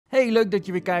Hey, leuk dat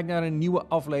je weer kijkt naar een nieuwe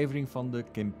aflevering van de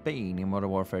campaign in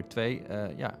Modern Warfare 2.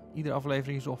 Iedere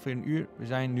aflevering is ongeveer een uur. We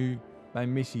zijn nu bij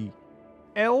missie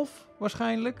 11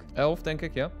 waarschijnlijk. 11 denk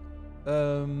ik, ja.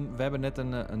 We hebben net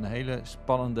een hele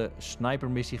spannende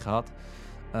snipermissie gehad.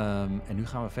 En nu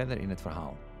gaan we verder in het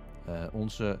verhaal.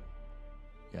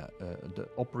 De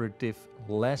operative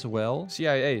Laswell.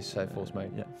 CIA zei volgens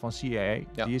mij. Van CIA.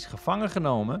 Ja. Die is gevangen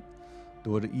genomen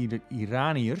door de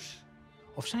Iraniërs.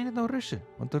 Of zijn het nou Russen?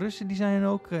 Want de Russen die zijn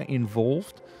ook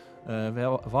involved.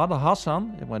 We hadden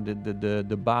Hassan,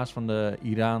 de baas van de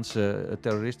Iraanse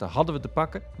terroristen, hadden we te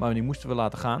pakken. Maar die moesten we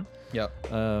laten gaan. Ja.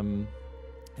 En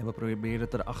we proberen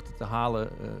erachter te halen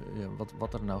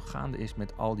wat er nou gaande is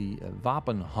met al die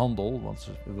wapenhandel. Want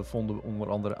we vonden onder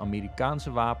andere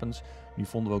Amerikaanse wapens. Nu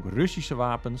vonden we ook Russische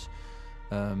wapens.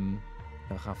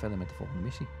 We gaan verder met de volgende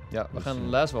missie. Ja, we gaan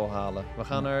Laswell halen. We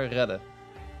gaan haar redden.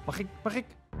 Mag ik?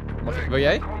 Wil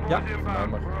jij? Ja. Nou,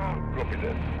 mag.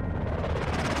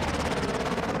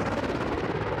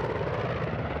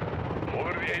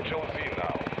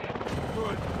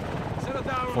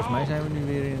 Volgens mij zijn we nu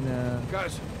weer in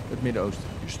Guys, het Midden-Oosten.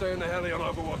 you stay in the heli on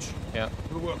Overwatch. Ja.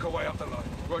 We'll work our way up the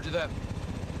line. Roger that.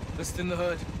 Let's thin the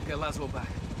hood. Get Laswell back.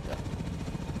 Ja.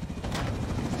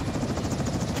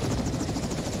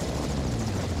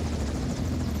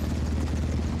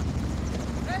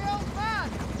 Hey, old man!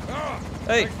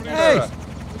 Hey! Hey!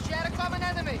 We share a common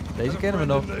enemy. Deze kennen we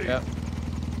nog. Ja. Are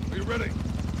you ready?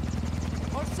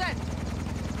 All set.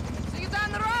 See you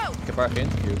down the road. Ik heb haar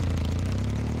geïnterviewd.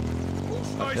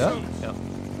 All Ja? stations. Ja.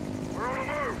 We're on the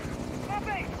move.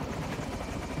 Copy.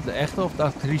 De echte of de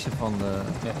actrice van de...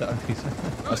 Ja, de actrice.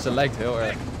 Maar ze lijkt heel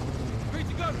erg. Free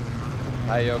to go.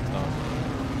 Hij ook trouwens.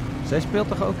 Zij speelt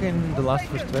toch ook in The Last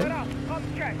 2?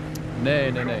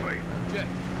 Nee. Copy.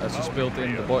 Ze speelt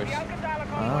in The Boys. Ja,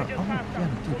 natuurlijk.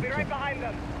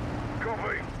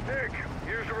 Copy. Nick,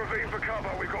 use the ravine for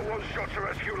cover. We've got one shot to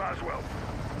rescue Laswell.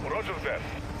 Roger that.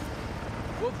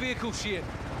 What vehicle she in?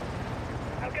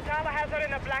 Alcatala has her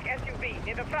in a black SUV,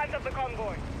 in the front of the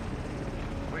convoy.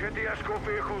 We hit the escort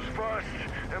vehicles first,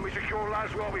 and we secure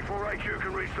Laswell before AQ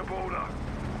can reach the border.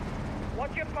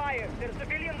 Watch your fire. There are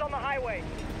civilians on the highway.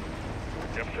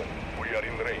 Captain, we are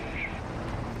in range.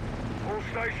 All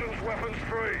stations, weapons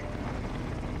free.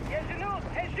 Hey,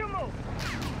 move.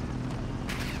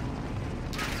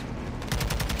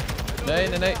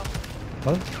 Nee.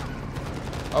 Wat?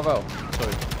 Oh wel,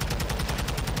 sorry.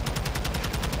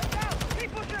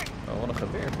 Keep pushing. Oh, wat een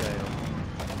geweer heb jij, joh.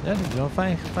 Ja, dat is wel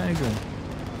een fijne gun.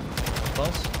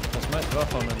 Althans, volgens mij is het wel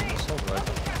gewoon een assault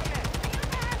rifle.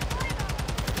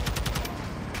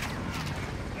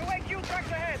 New AQ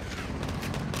tracks ahead.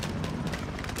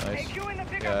 Nice. AQ in the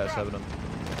pickup Ja, ze truck. hebben hem.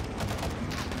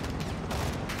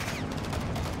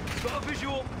 Got a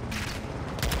visual.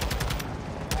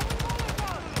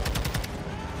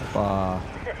 Hoppa.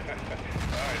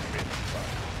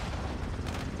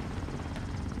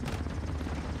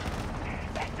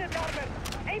 That's it, Norman.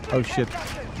 Aim for Oh the shit.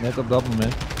 construction. Net op dat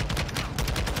moment.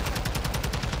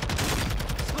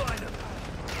 Slide him.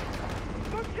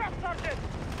 Good job, Sergeant.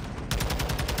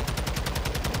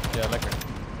 Ja, lekker.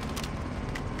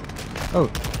 Oh,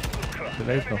 ze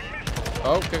leeft nog.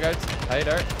 Oh, kijk uit. Hij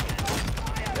daar.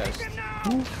 Juist.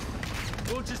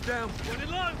 Launch is down. One in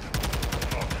line.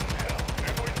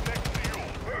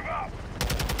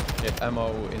 Je hebt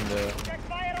ammo in de... Check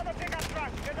fire on the pickup truck.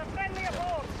 There's a friendly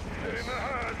aboard. In the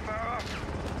herd, Farah.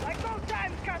 Like both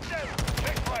times, Captain.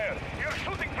 Check fire. You're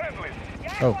shooting friendlies.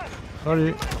 Yeah, Oh,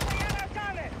 sorry.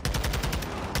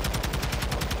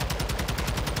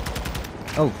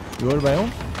 Oh, die hoorde bij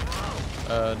ons?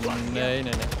 Nee.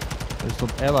 Er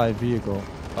stond Ally Vehicle.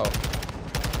 Oh,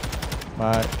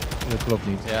 Maar dat klopt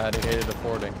niet. ja, die reden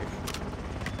ervoor, denk ik.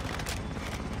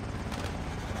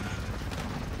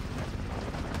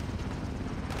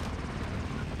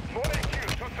 More AQ,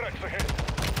 2 tracks ahead.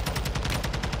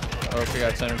 Oh, kijk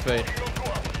uit, het zijn er 2.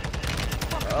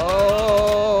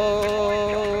 Oh,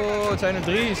 het zijn er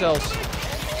 3 zelfs.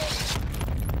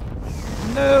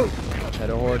 No! Ja,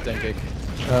 dat hoort, denk ik.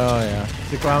 Oh ja,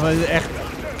 ze kwamen echt...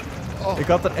 Oh. Ik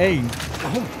had er 1.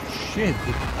 Oh shit.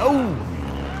 Oh!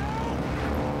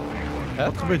 Hè?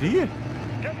 Wat gebeurt hier?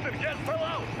 Captain, get fell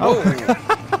out. Oh, Sergeant,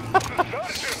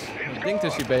 dat ding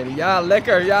tussen je benen. Ja,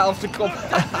 lekker. Ja, op de kop.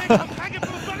 hanging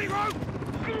from the bloody road.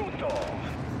 Good.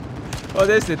 Wat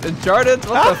is dit? Uncharted?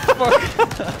 What the fuck?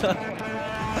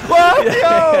 What?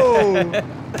 Yo!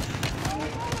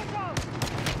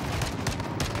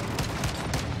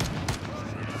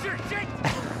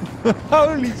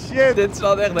 Holy shit! Dit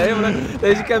slaat echt helemaal...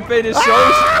 Deze campaign is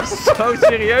zo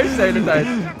serieus de hele tijd.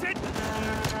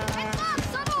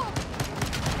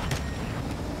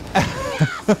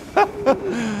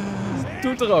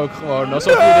 Toet er ook gewoon,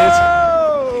 alsof je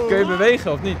dit... Kun je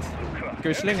bewegen of niet? Kun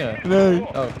je slingeren? Nee.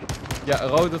 Oh. Ja,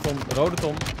 rode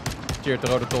ton. Tjeerd, de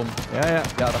rode ton. Ja. Ja,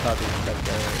 daar gaat hij. Kijk,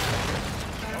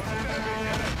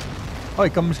 Oh,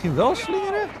 ik kan misschien wel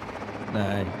slingeren?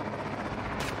 Nee.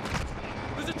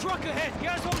 There's a truck ahead.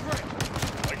 Get over it.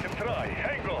 I can try.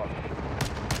 Hang on.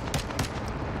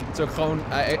 Het is ook gewoon...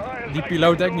 die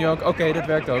piloot denkt nu ook, oké, dit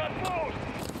werkt ook.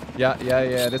 Ja,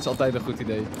 dit is altijd een goed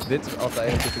idee. Dit is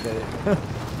altijd een goed idee.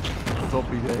 Top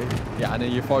idee. Ja, en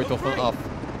hier val je toch van af.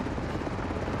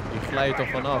 Je glijdt toch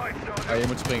van af. Oh, je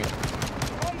moet springen.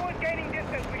 Convoy's gaining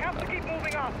distance. We have to keep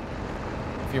moving up.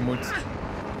 Of je moet...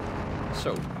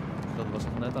 Zo. Dat was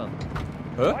nog net aan.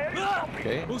 Huh?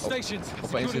 Oké. All stations.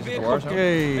 Opeens is het vehicle.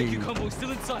 Warzone. Thank you, convoy. Still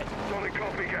inside. Solid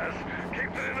copy, guys. Keep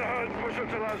it in the herd and push it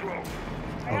to Laswell.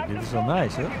 Oh, dit is wel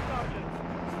nice, hè?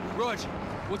 Rog,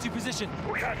 what's your position?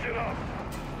 We're catching up.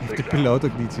 Heeft de piloot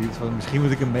ook niet zoiets van, misschien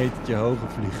moet ik een metertje hoger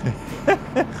vliegen.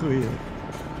 Goeie.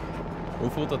 Hoe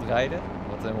voelt dat rijden?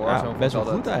 Want in Warzone Ja, best wel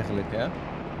voelt goed altijd- eigenlijk. Ja?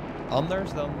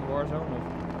 Anders dan Warzone? Of?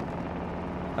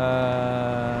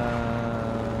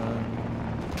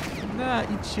 Nou,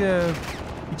 ietsje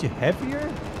heavier.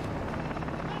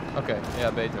 Oké,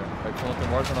 ja, beter. Maar ik vond het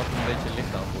in Warzone altijd een beetje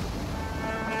licht aanvoelen.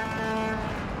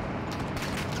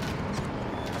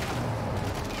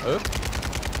 Hup.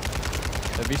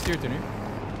 Wie stuurt er nu?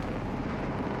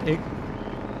 Ik.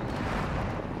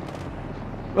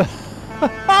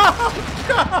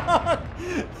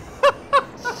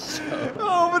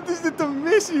 Oh, wat is dit een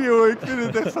missie, joh. Ik vind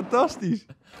het echt fantastisch.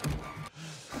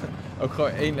 Ook gewoon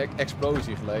één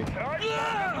explosie gelijk. Alright,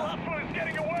 the last one is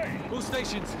getting away. All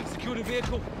stations. Secure the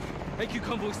vehicle. Thank you,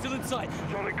 convoy. Still inside.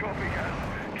 Solid copy, guys.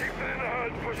 Keep it in the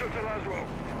herd and push it to Laswell.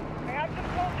 I have some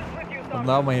soldiers with you, Om Sergeant.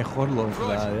 nou maar je gordel om Rog,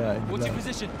 gedaan, ja, what's your inderdaad.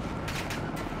 position?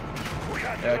 We're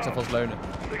catching Ja, ik zal up. vast leunen.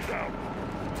 Six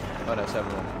out. Oh nee, ze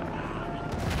hebben hem.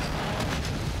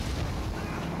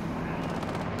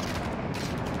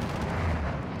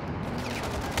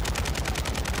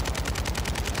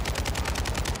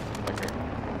 Lekker.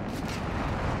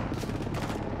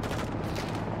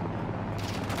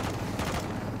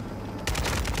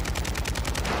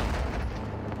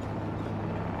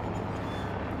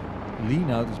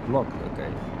 Lean out is blocked, oké.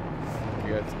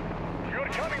 Weird. You're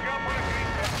coming up on a green.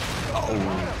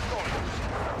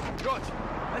 Rog,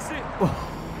 that's it.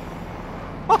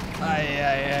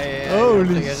 Ai. Holy dat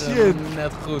ging echt shit.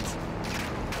 Net goed.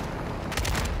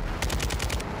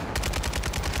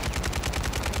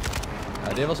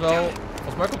 Ja, dit was wel...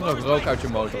 Volgens mij komt er ook rook uit je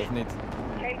motor, of niet?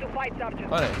 Came to fight,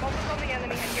 Sergeant. Oh, nee. Focus on the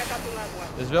enemy and get up to Laswell.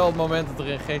 Dit is wel het moment dat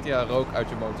er in GTA rook uit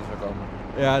je motor zou komen.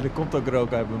 Ja, er komt ook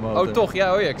rook uit mijn motor. Oh, toch?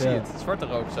 Ja, ik zie Ja. het. Zwarte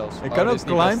rook zelfs. Ik Oh, kan dit ook is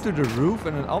niet climb best. to the roof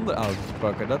en een ander autootje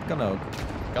pakken. Dat kan ook.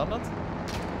 Kan dat?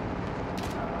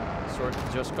 Een soort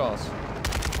Just Cause.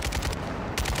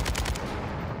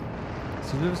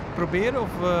 Zullen we eens proberen of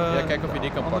Ja, kijk of je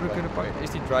die kan andere pakken. kunnen pakken?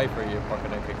 Is die driver hier pakken,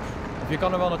 denk ik. Of je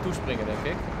kan er wel naartoe springen,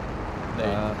 denk ik.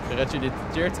 Nee, dan red je dit.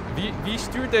 Tjeerd, wie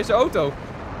stuurt deze auto?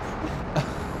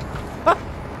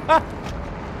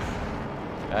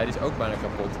 Ja, die is ook bijna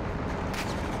kapot.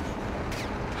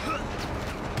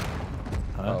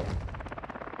 Huh? Oh.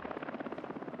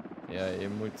 Ja, je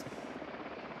moet...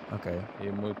 Oké.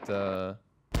 Je moet...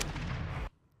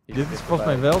 Dit is volgens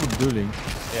mij wel de bedoeling.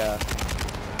 Ja.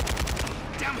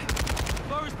 Damn it.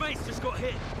 Forest base just got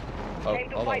hit. Oh, Came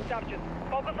to hallo. fight, Sergeant.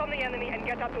 Focus on the enemy and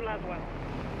get up to Laswell.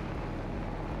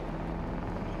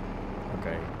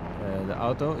 Oké. De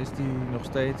auto, is die nog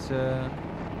steeds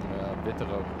Ja, witte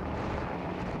rook.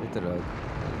 witte rook?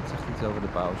 Dat zegt iets over de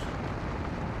pauze.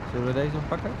 Zullen we deze nog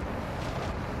pakken?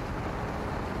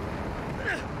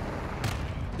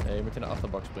 Nee, je moet in de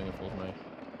achterbak springen, volgens mij.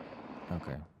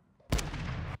 Oké.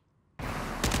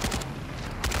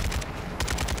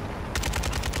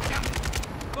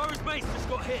 Forest base just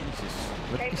got hit. Jezus.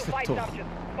 Wat Came is to dit fight, toch? Sergeant.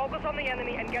 Focus on the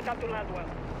enemy and get up to Laswell.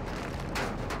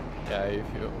 Ja,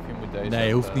 of je moet deze...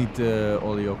 Nee, hoeft hebben. niet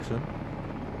Ollie Oxen.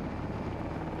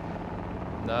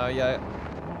 Nou, jij...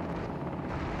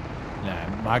 Nee,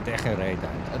 maakt echt geen reet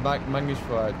uit. Het maakt niet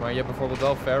zoveel uit. Maar je hebt bijvoorbeeld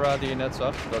wel Farah, die je net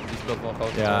zag. Die speelt wel een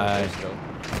grote Ja, rol in hij- deze spel.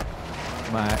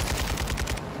 Maar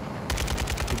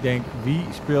ik denk, wie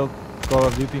speelt Call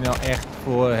of Duty nou echt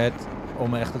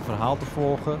om echt het verhaal te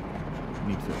volgen?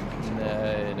 Niet veel mensen.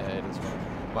 Nee, dat is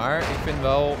waar. Maar ik vind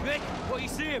wel... Vic, what you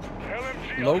see him?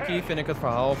 LMG Loki vind ik het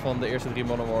verhaal van de eerste 3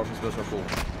 Modern Warfare's best wel cool.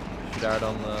 Als je daar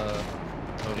dan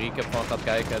een recap van gaat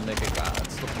kijken, dan denk ik, het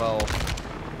is toch wel...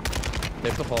 Het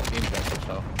heeft toch wel impact of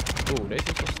zo. Oeh, deze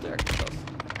is wel sterk, die gast.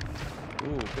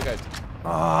 Oeh, kijk uit.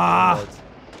 Ah!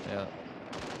 Ja.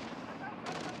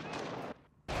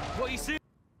 What you see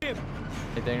him?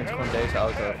 Ik denk dat je gewoon deze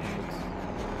auto even moet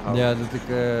houden. Ja, dat ik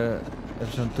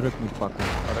even zo'n truck moet pakken.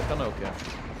 Oh, dat kan ook, ja.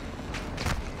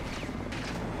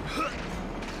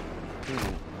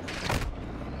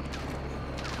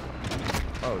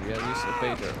 Oh, ja, die is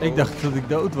Peter. Ik dacht dat ik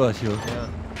dood was, joh. Ja.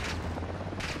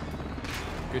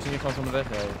 Kun je ze niet gewoon van de weg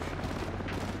rijden?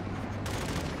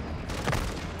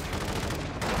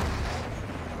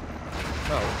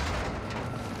 Nou.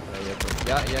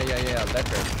 Ja,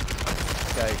 lekker.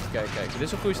 Kijk. Dit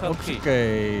is een goede strategie.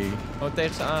 Oké. Gewoon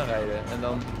tegen ze aanrijden en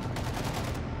dan...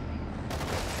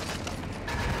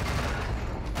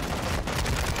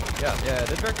 Ja,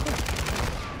 dit werkt goed.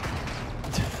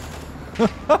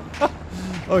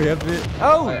 Oh, je hebt weer...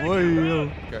 Oh, mooi,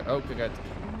 joh. Kijk uit.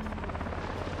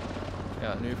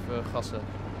 Ja, nu even gassen.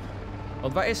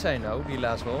 Want waar is zij nou, die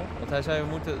laatste wel? Want hij zei we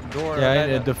moeten door...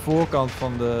 Ja, de voorkant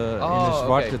van de, in de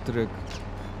zwarte truck.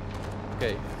 Oké,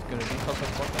 dus kunnen we die gas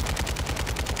even pakken.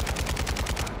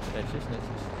 Netjes.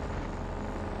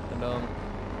 En dan...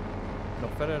 Nog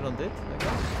verder dan dit.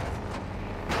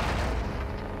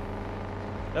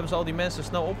 Daar hebben ze al die mensen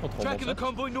snel opgetrommeld, hè?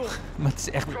 Maar het is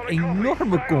echt een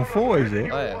enorme konvooi, zeg. Oh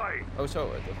ja. Oh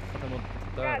zo, het gaat helemaal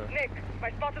daar. Yes, Nick.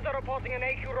 My spotters are reporting an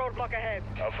AQ roadblock ahead.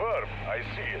 Affirm, I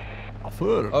see it.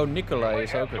 Affair. Oh, Nikolai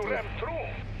is ook weer terug.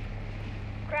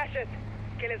 Crash it.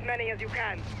 Kill as many as you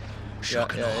can. Ja.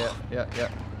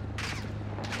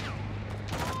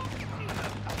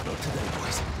 Not today,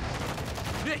 boys.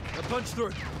 Nick, a punch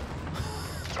through.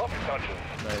 Copy, Sergeant.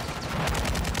 Nice.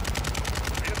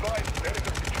 Be advised, there is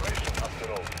a situation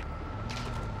after all.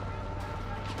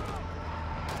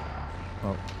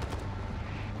 Oh.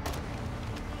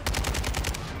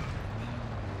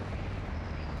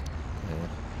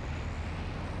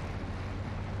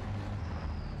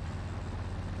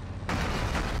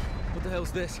 What the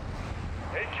hell's this?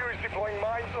 AQ is deploying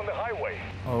mines on the highway.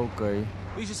 Oké.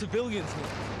 These are civilians here.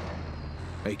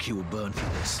 AQ will burn for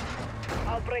this.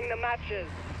 I'll bring the matches.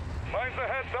 Mines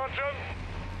ahead, Sergeant.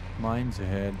 Mine's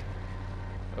ahead.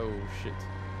 Oh shit.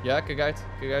 Ja, kijk uit.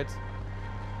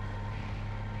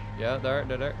 Ja, daar.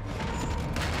 Where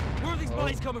are these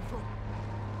mines coming from?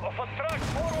 Off a track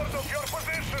forward of your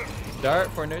position. Daar,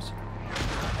 voor neus.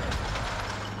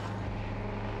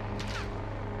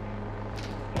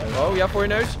 Oh, ja, voor je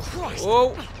neus. Christ!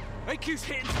 Oh. AQ's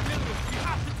hitting civilians. You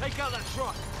have to take out that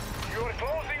truck. You are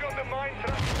closing on the mine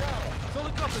track now.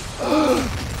 Solid copy.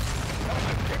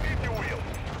 Give me the wheel.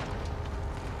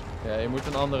 Ja, je moet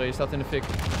een andere. Je staat in de fik.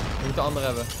 Je moet de andere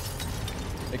hebben.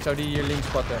 Ik zou die hier links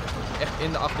pakken. Echt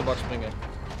in de achterbak springen.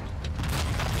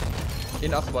 In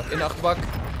de achterbak.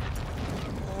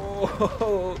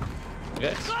 Oh.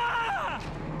 Rechts.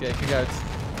 Oké, kijk uit.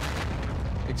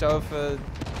 Ik zou even...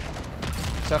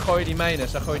 Gooi die mijnen.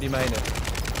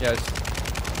 Juist.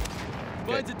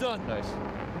 Mines are done. Nice.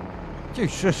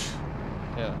 Jezus.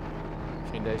 Ja.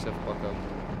 Misschien deze even pakken ook.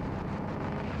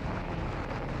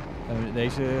 En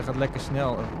deze gaat lekker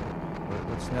snel.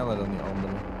 Wat sneller dan die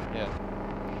andere. Ja.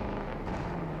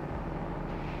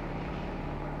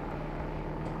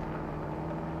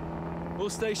 All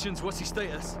stations, what's your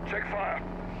status? Check fire.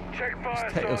 Check fire,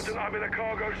 Status. Sergeant. I'm in a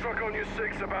cargo truck on your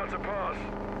 6 about to pass.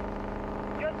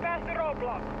 Just past the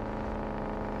roadblock.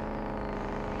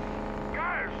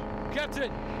 Guys,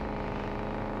 Captain!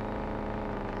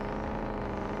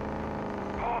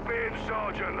 hop in,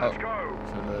 Sergeant. Let's go.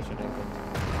 Zo denk ik.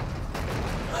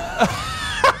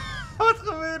 Wat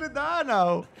gebeurde daar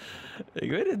nou? Ik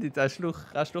weet het niet.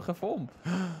 Hij sloeg even om.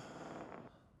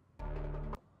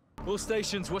 All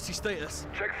stations, what's your status?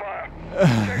 Check fire.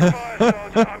 Check fire,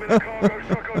 Sergeant. I'm in a cargo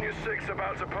truck on your 6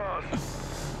 about to pass.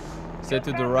 Stay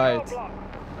to Just the past right. roadblock.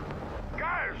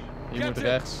 Guys, Je moet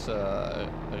rechts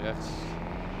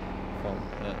van.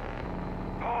 Ja.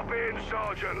 hop in,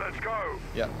 Sergeant. Let's go.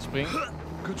 Ja, spring.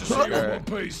 Good to see you in one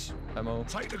piece. Ammo.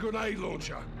 Take the grenade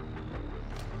launcher.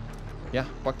 Ja,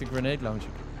 pak de grenade launcher.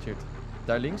 Tjeerd.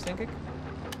 Daar links, denk ik.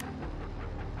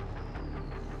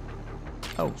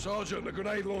 Oh. Sergeant, the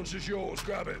grenade launcher's yours.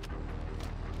 Grab it.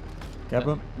 Ik heb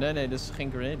hem. Nee, dat is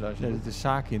geen grenade launcher. Nee, dit is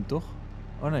Sakin, toch?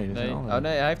 Oh nee, dat is een andere. Oh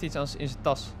nee, hij heeft iets in zijn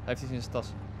tas.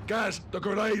 Guys, the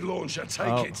grenade launcher.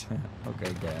 Take it. Oké,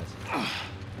 guys.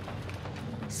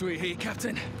 Sweet here,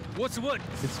 Captain. What's the word?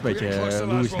 Dit is een beetje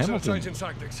Lewis Hamilton. Changing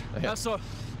tactics. How so?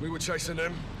 We were chasing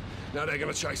them. Now they're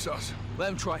gonna chase us. Let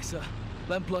them try, sir.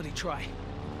 Let them bloody try.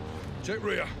 Check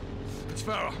rear. It's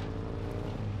Farah.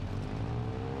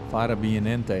 Vara BNN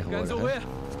Guns tegenwoordig. all hè? here.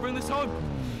 Let's bring this home.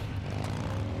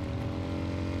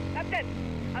 Captain,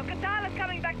 Alcatala's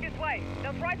coming back this way.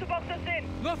 They'll try to box us in.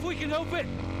 Not if we can help it.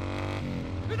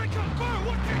 Here they come. Fire,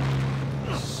 watch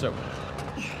it. Zo.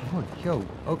 Oh, yo.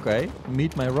 Oké.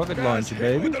 Meet my rocket launcher,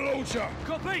 Hit with baby. the launcher.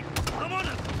 Copy! I'm on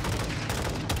it!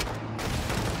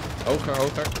 Hoger,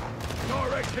 hoger.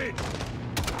 Direct hit.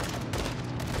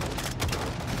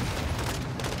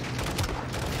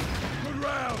 Good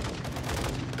round.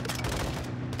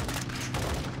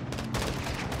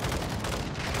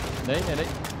 Nee.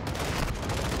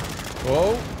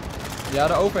 Wow. Ja,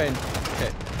 daar overheen. Oké.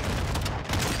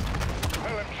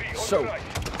 LMG on Zo. the right.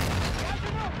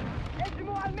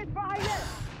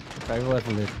 Ga je wel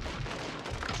even liggen.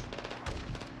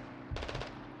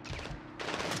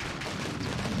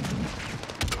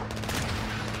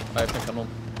 Hij heeft een kanon.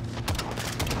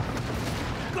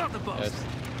 Got the boss! Yes.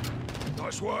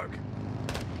 Nice work.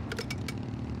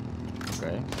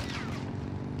 Oké.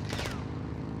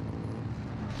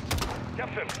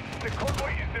 Captain, the convoy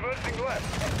is diverging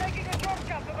left. They're taking a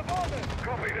shortcut to the border.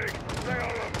 Copy, Nick. Stay on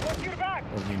them. Watch your back.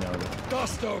 Dat is niet nodig.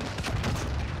 Dust them.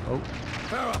 Oh.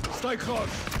 Farah, stay close.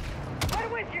 We're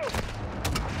with you.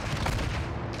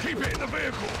 Keep it in the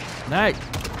vehicle. Nee.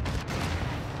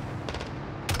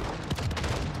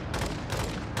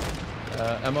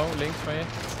 Ammo, links van je.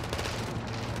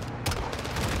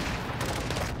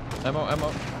 Ammo.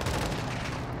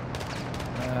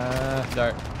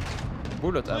 Daar.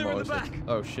 Bullet ammo is het.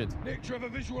 Oh shit. Nick, do you have a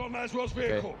visual on Nasral's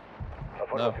vehicle?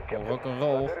 Nou,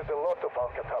 rock'n'roll. There is a lot of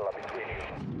Alcatala between you.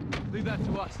 Leave that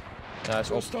to us. Ja, hij is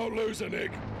op. Just don't lose it,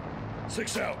 Nick.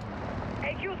 6 out.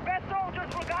 AQ's best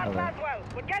soldiers will guard Okay. Laswell.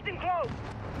 We're getting close.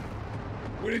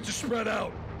 We need to spread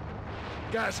out.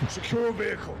 Guys, secure a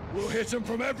vehicle. We'll hit them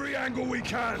from every angle we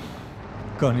can.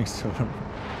 Koningsstorm.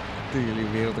 Toen jullie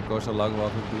wereldrecord zo lang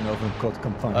mogelijk doen over een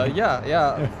kotcampagne.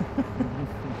 Ja.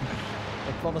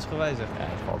 Het plan is gewijzigd. Ja,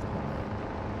 dat valt er wel mee.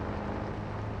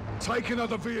 Take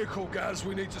another vehicle, guys.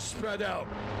 We need to spread out.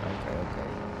 Oké.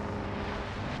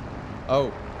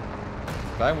 Oh.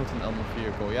 Wij moeten een ander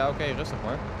vehicle. Ja, oké, rustig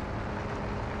maar.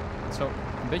 Zo,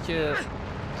 een beetje...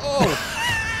 Oh!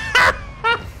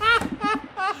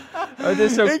 Het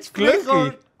is zo Ik spring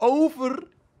gewoon clunky.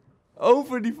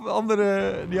 over die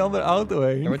andere auto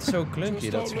heen. Ja, maar het is zo clunky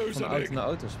Just dat ze don't van lose it, auto Nick. naar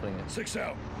auto springen. 6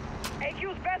 out.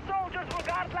 AQ's best soldiers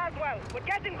will guard Laswell.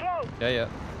 We're getting close. Ja.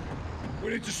 We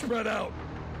need to spread out.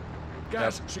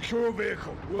 Guys, Yep. secure a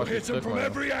vehicle. We'll Pak die hit them terug from maar.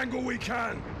 every angle we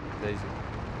can. Deze.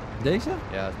 Deze?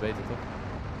 Ja, is beter toch?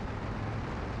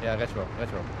 Ja, rechts wel. Yes.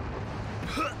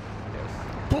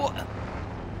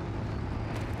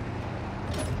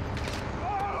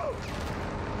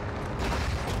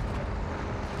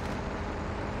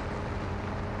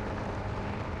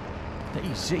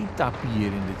 Nee, zeetapier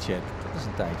in de chat. Dat is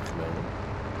een tijdje geleden.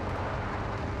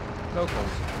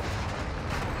 Locals.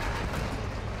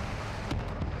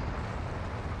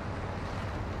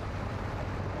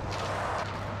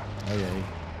 Oh jee.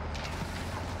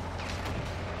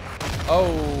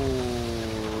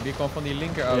 Oh, die kwam van die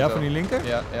linker auto. Ja, van die linker?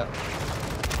 Ja.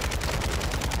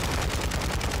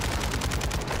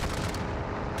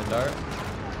 En daar.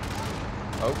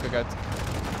 Oh, kijk uit.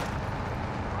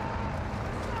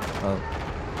 Oh,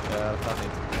 Ja, dat gaat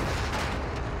niet.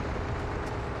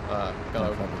 Ah, kan dat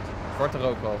ook. gaat niet. Zwarte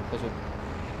rook wel, pas op.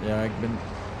 Ja, ik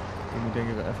moet denk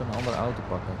ik even een andere auto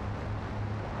pakken.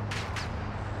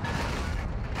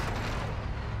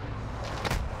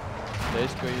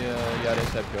 Deze kun je... Ja,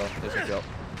 deze heb je al.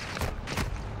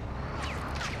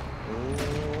 Oeh.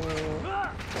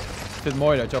 Ik vind het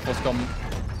mooi dat je alvast kan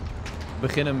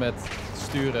beginnen met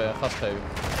sturen en gas geven.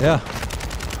 Ja.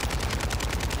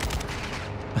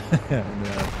 Ja,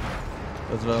 inderdaad.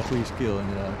 Dat is wel een goede skill,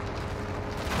 inderdaad.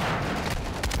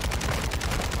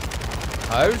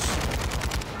 Huis.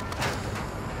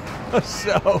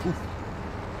 Zo.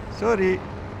 Sorry.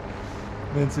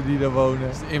 Mensen die daar wonen. Er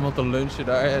is iemand te lunchen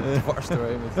daar en dwars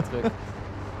doorheen met de truck.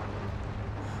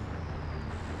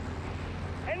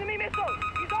 Enemy missile.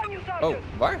 He's on you, Oh, soldiers.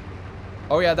 waar?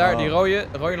 Oh ja, daar, Oh. die rode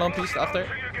lampjes daarachter.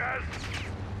 For you guys.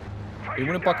 Je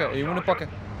moet hem pakken.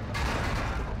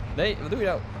 Nee, wat doe je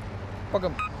nou? Pak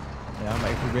hem. Ja, maar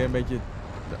ik probeer een beetje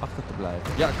erachter te blijven.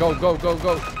 Ja, go.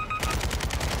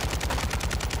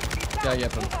 Ja, je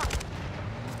hebt hem.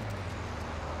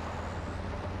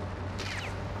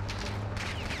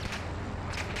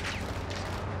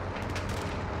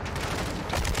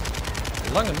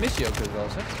 Lange missie ook dit wel,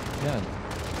 zeg. Ja,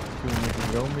 toen met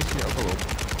de drone missie ook al op.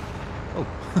 Oh.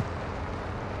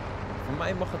 Voor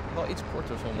mij mag het wel iets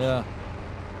korter soms. Ja.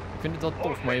 Ik vind het wel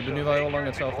tof, maar je bent nu wel heel lang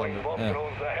hetzelfde aan het doen. Ja.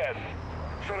 Drones ahead.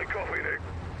 Solid copy, Nick.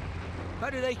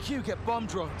 How did AQ get bomb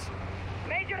drones?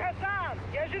 Major Hassan.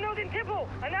 يا جنود انتبهوا.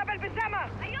 أنابل بالسما.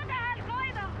 أيها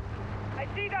القاعدة. I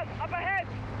see them up ahead.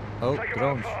 Oh, Take 'em out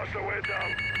drones. fast, so we're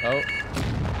down. Oh,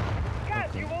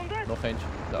 Guys, you wounded? nog eentje.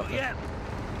 Daarachter. Yeah.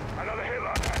 Another hit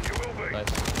like that, you will be.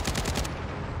 Nice.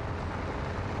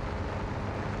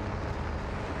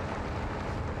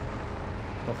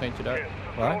 Nog eentje daar.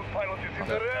 Waar? Pilot is in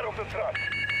the rear of the truck.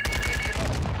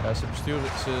 Ja, ze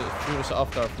sturen ze af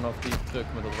daar vanaf die truck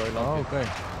met dat rode lampje. Oh, oké.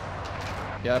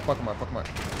 Ja, pak hem maar.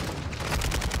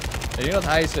 Ik denk dat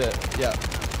hij ze... Ja,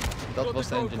 dat was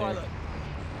de engineer.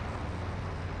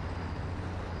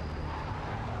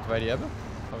 Moeten wij die hebben?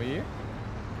 Gaan we hier?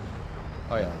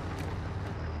 Oh ja.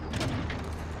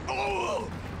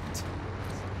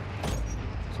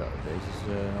 Zo, deze is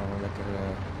nog wel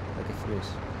lekker fris.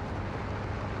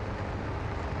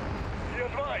 Be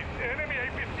advised, enemy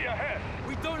APC ahead.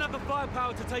 We don't have the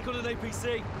firepower to take on an APC.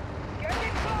 Get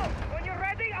in close. When you're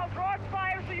ready, I'll draw its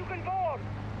fire so you can board.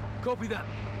 Copy that.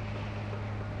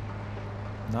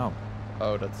 Nou.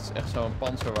 Oh, dat is echt zo'n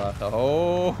panzerwagen.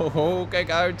 Oh, kijk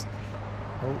uit.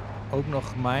 Oh, ook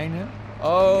nog mijnen.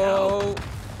 Oh.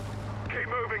 Keep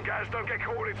moving, guys. Don't get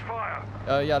caught in its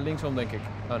fire. Ja, linksom denk ik.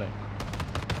 Oh nee.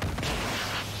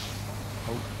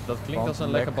 Oh, dat klinkt Band als een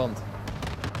lek. lekker band.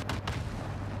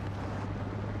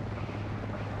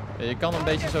 Ja, je kan een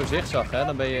beetje zo zigzag, hè?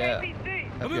 Dan ben je... heb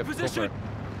I'm je in position.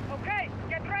 Okay,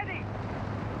 get ready.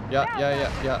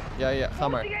 Ja. Ga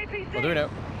maar. Wat doe je nou?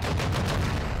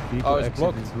 People Oh, is exit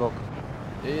blocked. is blocked.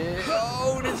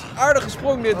 Oh, dit is aardig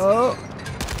gesprong dit. Oh.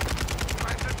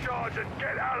 Back to charge and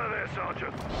get out of there,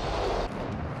 Sergeant.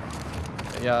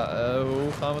 Ja,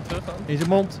 hoe gaan we terug dan? In zijn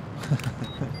mond.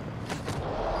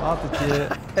 Watertje.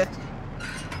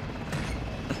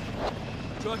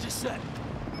 Charge is set.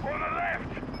 On the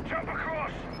left. Jump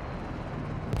across.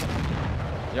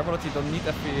 Jammer dat hij dan niet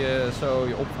even zo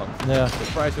je opvangt. Ja. De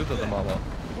Price doet dat normaal wel.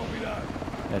 Copy that.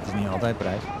 Ja, het is niet altijd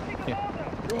prijs.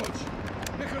 Rog.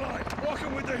 Nikolai, rock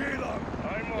him with the helo.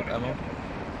 I'm on it. Ammo.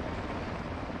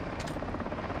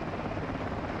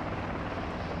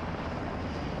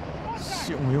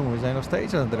 Jongen, we zijn nog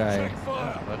steeds aan het rijden. Check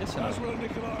fire. Waar is ze nou? That's where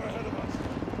Nikolai are ahead of us.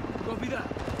 Copy that.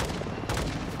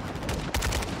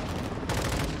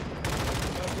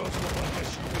 I've got some of my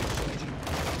SUV, Sergeant.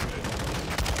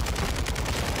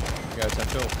 Kijk uit, zijn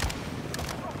chill.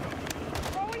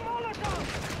 Throwing Molotov.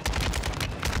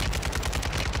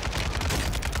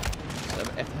 Ze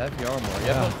hebben echt heavy armor.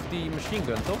 Je hebt nog die machine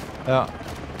gun, toch? Ja.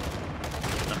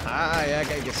 Ah, ja,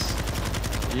 kijk eens.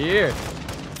 Hier.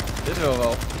 Dit wil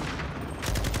wel.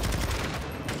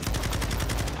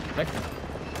 Lekker.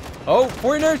 Oh,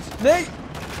 voor je neus! Nee!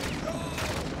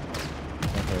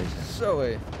 Met deze. Zo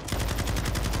hé.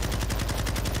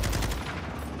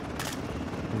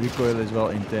 De recoil is wel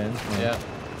intens. Maar... Ja.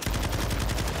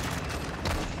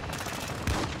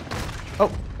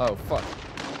 Oh. Oh, fuck.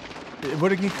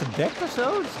 Word ik niet gedekt of zo?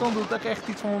 Er stond ook echt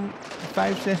iets van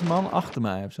 5, 6 man achter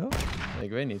mij of zo. Ik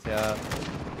weet niet, ja.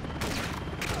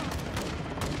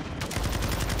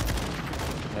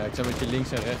 Ja, ik zou met je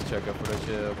links en rechts checken voordat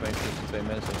je opeens tussen twee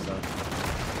mensen staat.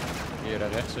 Hier, daar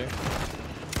rechts weer.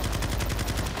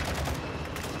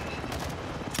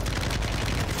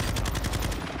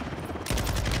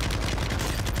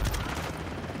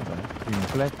 Prima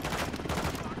plek.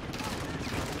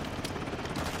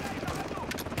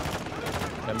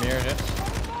 Ja, meer rechts.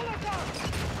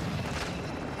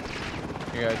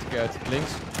 Kijk uit,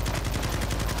 links.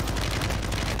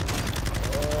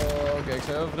 Oh, oké, ik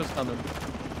zou heel rustig gaan doen.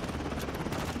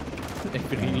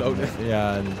 Even reloaden.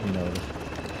 Ja, dat is niet nodig.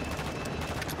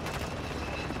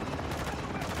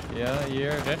 Ja,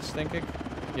 hier rechts denk ik.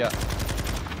 Ja.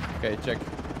 Oké, check.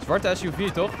 Zwarte SUV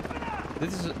toch?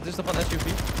 Dit is toch een SUV?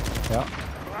 Ja.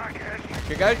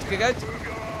 Kijk uit!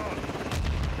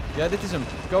 Ja, dit is hem.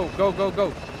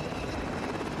 Go!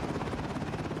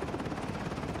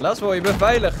 Laatste, je bent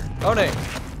veilig. Oh nee.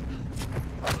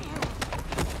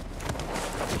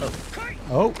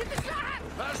 Oh.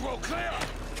 That's well clear.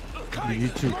 Die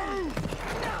YouTube.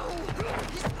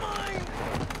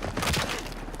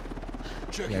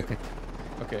 Check Ja, it. kijk.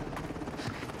 Oké.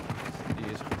 Die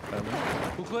is goed.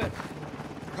 All clear.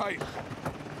 Hey.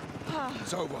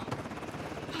 It's over.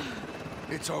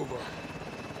 It's over.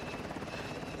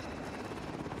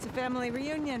 It's a family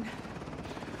reunion.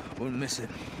 Won't miss it.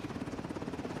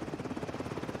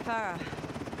 Farah.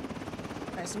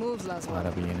 Nice moves, Laswell.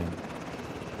 Arabieren.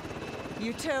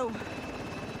 You too.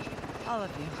 All of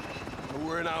you.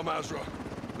 We're in Al Mazrah.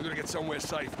 We're gonna get somewhere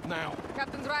safe now.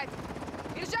 Captain's right.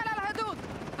 رجال على الحدود.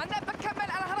 هنبقى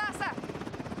نكمل على الحراسة.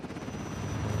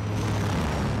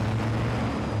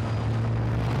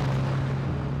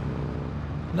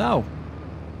 Nou,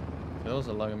 Dat was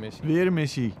een lange missie. weer een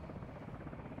missie.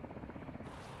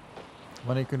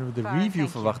 Wanneer kunnen we de Fine, review thank you.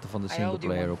 verwachten van de I owed you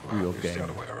singleplayer one. op Uop It's the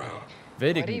Game? other way around.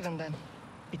 Weet ik What niet. even then?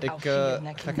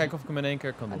 Ik ga kijken of ik hem in één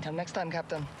keer kan doen. Until next time,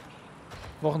 Captain.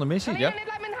 Volgende missie, ja.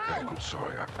 Okay, I'm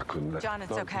sorry, I couldn't let... John, it's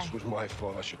no, okay. This was my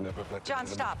fault. I should never have let... John,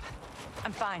 stop.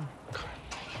 I'm fine.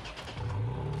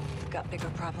 Got bigger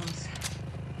problems.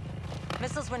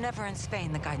 Missiles were never in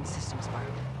Spain. The guidance systems were.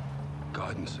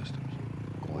 Guidance systems?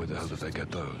 Where the hell did they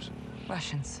get those?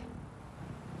 Russians.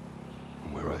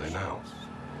 And where are they now?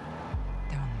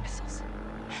 They're on the missiles.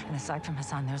 And aside from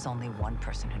Hassan, there's only one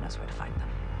person who knows where to find them.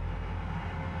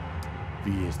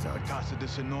 Wie is dat? Casa de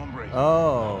Sin Nombre.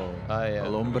 Oh, Ah, ja.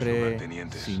 El hombre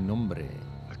sin nombre.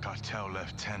 The cartel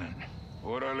lieutenant.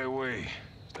 Órale, güey.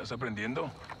 ¿Estás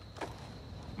aprendiendo?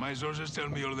 My sources tell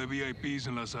me all the VIPs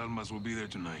in Las Almas will be there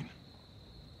tonight.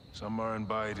 Some are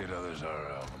invited, others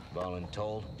are,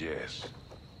 Voluntold? Yes.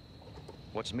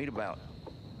 What's the meet about?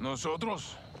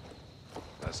 Nosotros?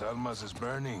 Las Almas is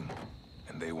burning,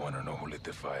 and they want to know who lit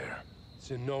the fire.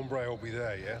 Sin Nombre will be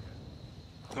there, yeah?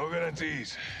 No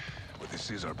guarantees, but this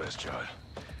is our best shot.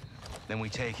 Then we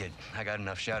take it. I got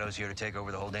enough shadows here to take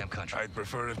over the whole damn country. I'd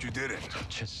prefer if you didn't.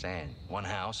 Just saying, one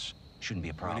house shouldn't be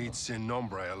a We problem. need Sin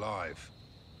Nombre alive.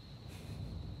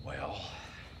 Well,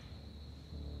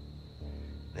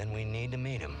 then we need to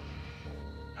meet him.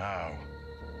 How?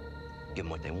 Give them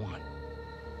what they want.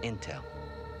 Intel.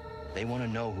 They want to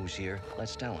know who's here.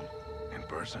 Let's tell them. In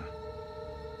person?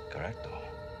 Correcto.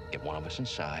 Get one of us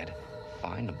inside,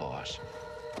 find the boss,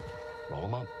 roll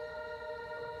him up.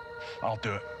 I'll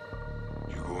do it.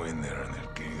 You go in there and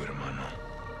they'll kill you, hermano.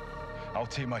 I'll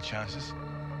take my chances.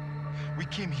 We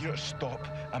came here to stop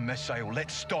a missile.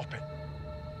 Let's stop it.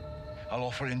 I'll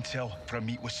offer intel for a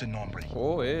meet with Sin Nombre.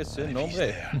 Oh, Sin And if he's Nombre.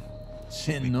 there,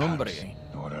 Sin nombre.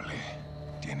 Órale.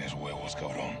 Tienes huevos,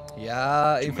 cabrón.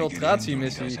 Ja, To make it in, you need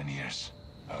infiltratiemissie. eyes and ears.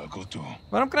 I'll go too.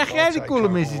 Waarom krijg jij die coole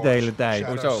missies de hele tijd?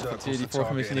 Hoezo? Wat zie je die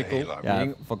vorige missie niet cool? Ja, Die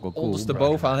ging fuck wel cool.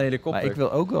 ondersteboven aan een Maar helikopter. ik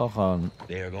wil ook wel gewoon...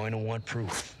 they are going to want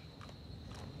proof.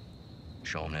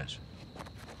 Show them this.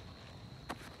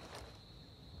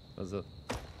 Wat is dat?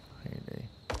 Geen idee.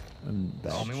 Een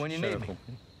Call badge. me when you need me.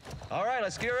 All right,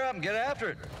 let's gear up and get after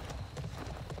it.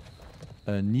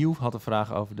 Nieuw had een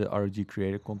vraag over de ROG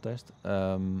Creator Contest.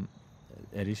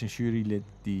 Er is een jurylid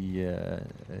die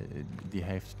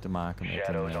heeft te maken met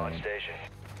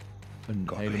een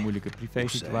hele moeilijke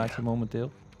privé-situatie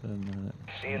momenteel.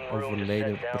 Een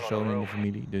overleden persoon in de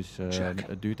familie. Dus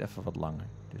het duurt even wat langer.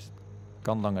 Dus het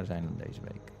kan langer zijn dan deze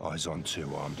week. Eyes on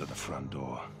two, armed at the front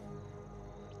door.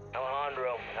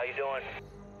 Alejandro, how you doing?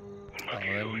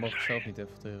 We mogen zelf niet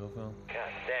infiltreren, of wel? God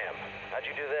damn, how'd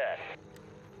you do that?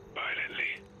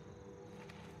 Violently.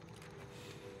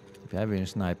 Heb jij weer een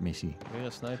snipe missie? Weer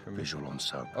een sniper. Visual on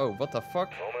sub. Oh, what the fuck?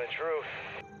 Moment of truth.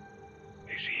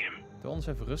 They see him. Doe ons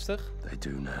even rustig. They do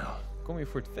now. Kom je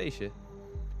voor het feestje?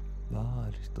 Waar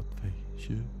is dat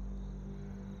feestje?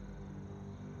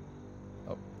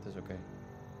 Oh, het is oké.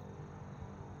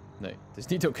 Nee, het is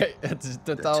niet oké. Het is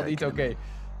totaal niet oké.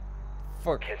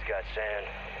 Fuck. Kid's got sand.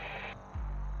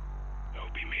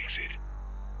 Hope he makes it.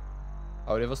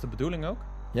 Oh, dit was de bedoeling ook?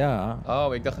 Ja.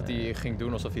 Oh, ik dacht dat hij ging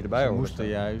doen alsof hij erbij Ze hoorde. moesten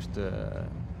juist de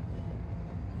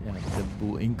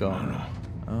boel inkomen.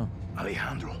 Oh.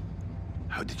 Alejandro,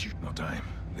 how did you... No time.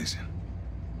 Listen.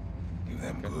 Give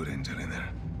them good intel in there.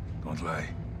 Don't lie.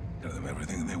 Tell them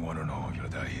everything they want to know. You'll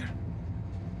die here.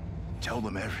 tell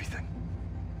them everything.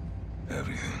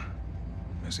 Everything.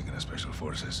 Mexican Special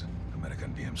Forces,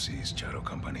 American PMC's, Shadow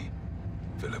Company,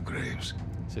 Philip Graves.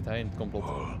 Zit hij in het complot?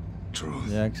 All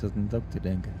truth. Ja, ik zat net ook te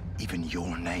denken. Even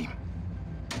your name.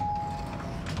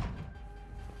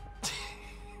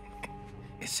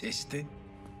 ¿Es este?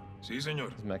 Sí, señor.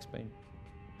 Dat is Max Payne.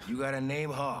 You got a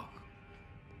name, Hawk?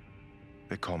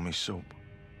 They call me Soap.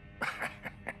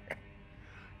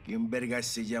 ¿Quién verga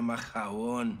se llama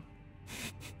Jabón?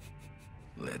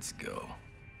 Let's go.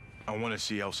 I want to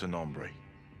see El Sin Nombre.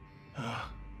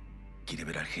 ¿Quiere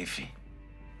ver al jefe?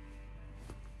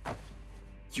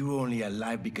 You only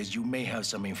alive because you may have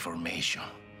some information.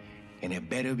 And it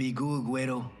better be good,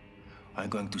 Güero. I'm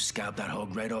going to scalp that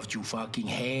hog right off your fucking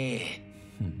head.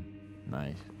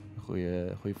 Nice.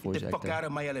 Goeie voice Get the fuck actor. out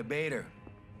of my elevator.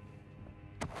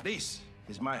 This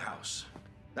is my house.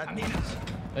 That means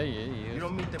you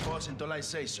don't meet the boss until I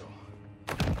say so.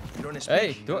 You don't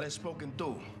speak unless spoken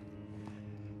to.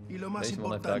 Y lo más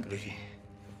importante,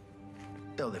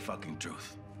 tell the fucking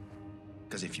truth.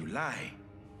 Because if you lie,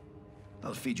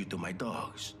 I'll feed you to my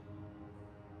dogs.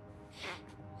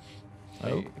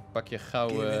 Hey, ik pak je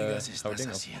gouden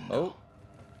ding op. Oh.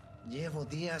 Llevo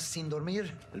días sin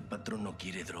dormir. El patrón no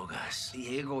quiere drogas.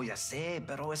 Diego, ya sé,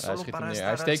 pero es solo para estar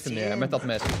Hij steekt hem neer met dat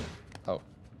mes. Oh.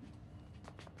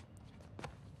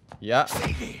 Ja.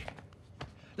 Sigue.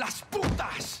 Las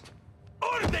putas.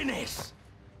 Órdenes.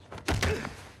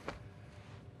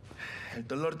 El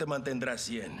dolor te mantendrá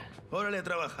 100. Órale a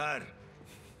trabajar.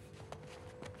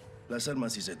 Las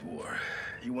almas is at war.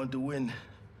 You want to win?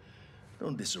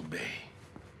 Don't disobey.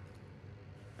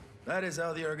 That is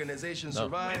how the organization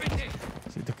survived.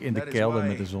 Zit ook in de kelder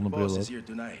met een zonnebril op.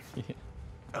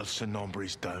 El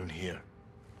Sonombre's down here.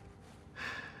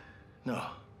 No.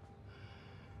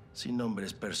 Sin nombre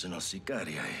es personal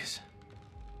sicaria is.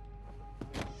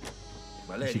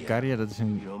 Valeria. Sicaria, dat is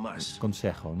een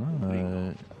consejo, no?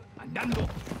 Een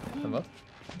wat?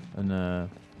 Een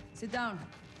Sit down.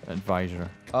 Oh, advisor.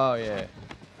 ja. Yeah.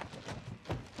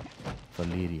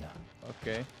 Valeria.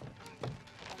 Oké.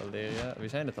 Valeria. Wie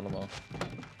zijn het allemaal?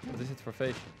 Wat is dit voor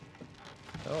feestje?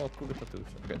 Oh, coole tattoos.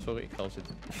 Oké, sorry, ik ga al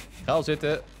zitten. Ik ga al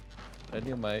zitten.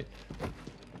 Niet op mij.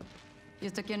 ¿Y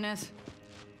este quién es?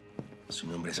 Su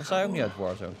nombre es Dat zei ook niet uit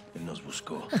Warzone. Él nos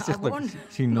buscó. Jabón.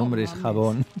 Zijn nombre is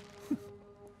Jabón.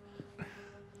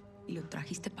 ¿Y lo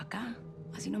trajiste para acá?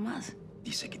 Así nomás.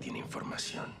 Dice que tiene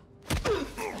información.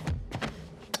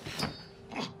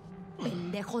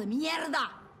 ¡Pendejo de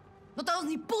mierda! ¡No tenemos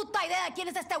ni puta idea de quién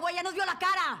es este güey! ¡Ya nos vio la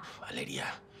cara! Valeria,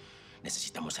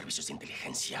 necesitamos servicios de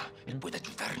inteligencia. Él puede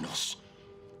ayudarnos.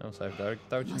 Vamos a ver,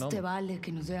 touwtje Más in te handen. vale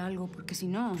que nos dé algo, porque si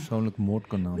no... Persoonlijk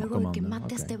moordcommando. Luego el que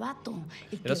mate a este vato,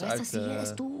 el que Dat is ves uit así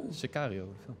eres tú. Sicario.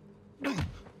 de film.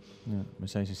 Ja, maar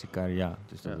zijn ze sicaria,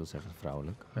 dus dat wil zeggen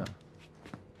vrouwelijk. Ja.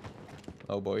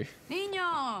 Oh boy.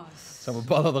 Niños! Zou mijn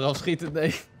ballen eraf schieten?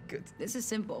 Nee. Kut. This is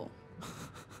simple.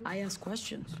 I ask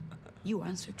questions. You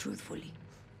answer truthfully.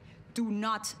 Do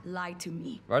not lie to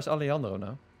me. Waar is Alejandro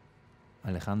nou?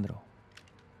 Alejandro.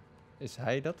 Is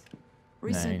hij dat?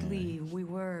 Recently, we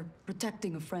were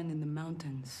protecting a friend in the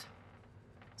mountains.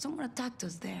 Someone attacked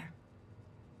us there.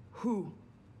 Who?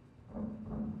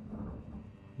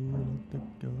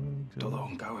 Todo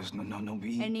un caos, no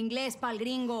vi. En inglés, pa'l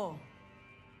gringo.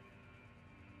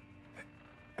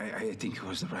 I think it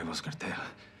was the rivals cartel.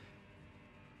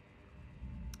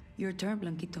 Your turn,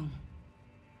 Blanquito.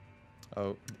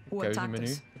 Oh, Who keuzemenu. attacked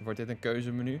us? Wordt dit een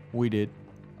keuzemenu? We did.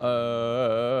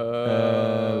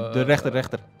 De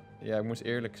rechter. Ja, ik moest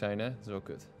eerlijk zijn, hè. Dat is wel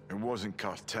kut. It wasn't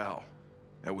cartel.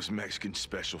 That was Mexican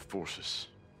Special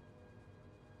Forces.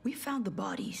 We found the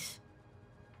bodies.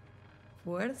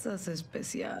 Fuerzas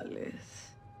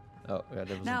especiales. Oh, ja, dat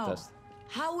was een Now, test.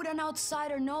 how would an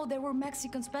outsider know they were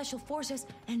Mexican Special Forces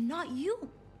and not you?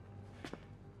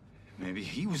 Maybe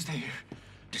he was there.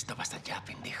 Tú estabas allá,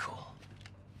 pendejo.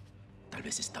 Tal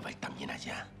vez estaba él también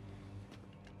allá.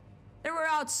 There were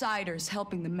outsiders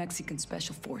helping the Mexican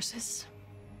Special Forces.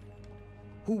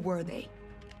 Who were they?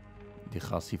 Die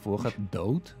gast hiervoor gaat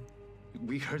dood.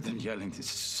 We heard them yelling,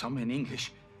 some in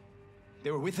English.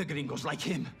 They were with the gringos, like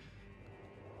him.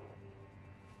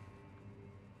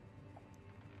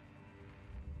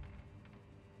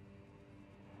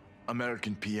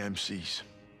 American PMCs.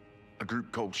 A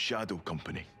group called Shadow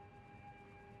Company.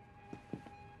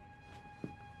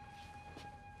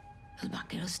 Los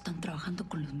vaqueros están trabajando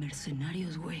con los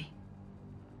mercenarios, güey.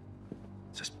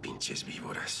 Esas pinches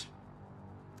víboras.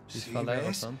 Is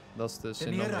Valeria dan? Dat is de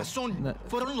Tenía razón. Nee.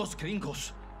 Fueron los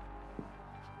gringos.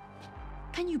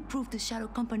 Can you prove the Shadow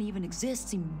Company even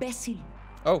exists, imbécil?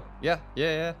 Oh, ja.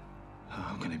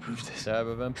 How can I prove this? Daar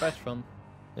hebben we een patch van.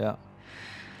 Ja.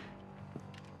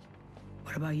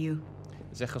 What about you?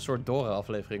 Het is echt een soort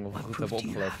Dora-aflevering of we goed hebben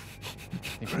opgelet.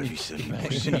 Ik Previously,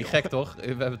 ben niet gek, toch? We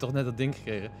hebben toch net dat ding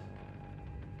gekregen?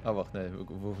 Oh, wacht. Nee,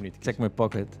 we hoeven niet te Check my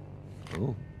pocket.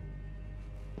 Oh.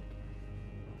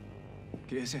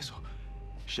 ¿Qué es eso?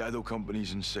 Shadow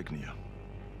Company's insignia.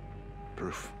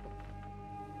 Proof.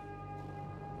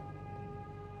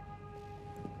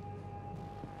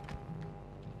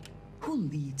 Who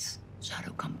leads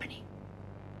Shadow Company?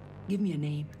 Give me a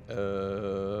name.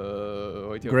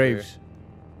 Hoe heet die ook Graves.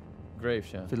 weer?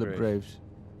 Graves, ja. Philip Graves.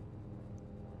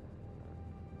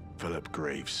 Philip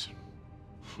Graves.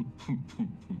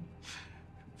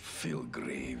 Phil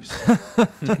Graves.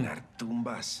 Llenar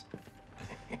tumbas.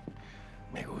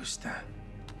 Me gusta.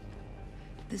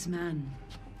 This man,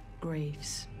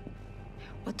 Graves.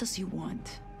 What does he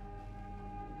want?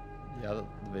 Ja, dat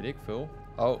weet ik veel.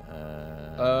 Oh.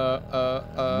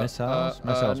 Missiles?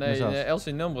 Nee,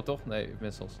 Elsie Number toch? Nee,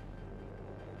 missiles.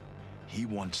 He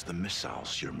wants the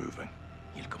missiles you're moving.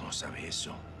 ¿Y él cómo sabe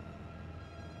eso?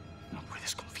 No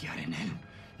puedes confiar en él.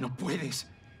 No puedes.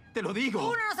 Te lo digo.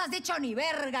 ¡Tú no nos has dicho ni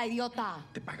verga, idiota!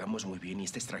 Te pagamos muy bien y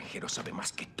este extranjero sabe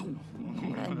más que tú.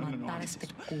 Hora de matar a este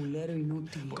culero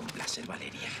inútil. Con placer,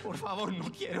 Valeria. Por favor,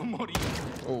 no quiero morir.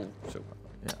 Oh, zo.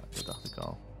 Ja, dat dacht ik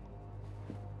al.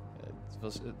 Het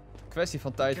was een kwestie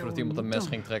van tijd voordat iemand een mes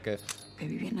ging trekken.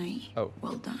 Baby, bien ahí. Oh.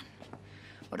 Well done.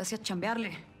 Ahora sí a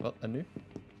chambearle. Wat? En nu?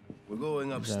 We're going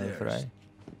We zijn upstairs. vrij.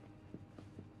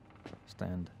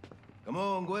 Stand. Come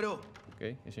on, Guero.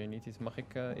 Oké, is er niet iets... Mag ik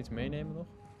iets meenemen nog?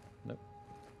 Nee.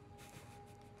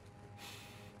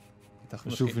 Ik dacht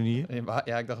Een souvenir?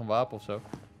 Ja, ik dacht een wapen of zo.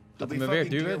 Gaat hij me weer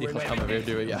duwen? Die gast gaat me weer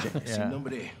duwen, ja. Sin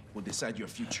nombre will decide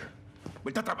your future.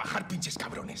 Vuelta a trabajar, pinches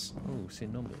cabrones. Oeh,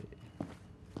 sin nombre.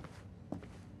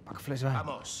 Pak een fles wijn.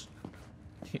 Vamos.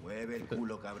 Mueve el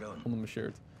culo, cabrón. Onder mijn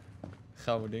shirt.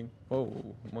 Gouden ding. Oh,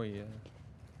 mooi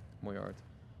art.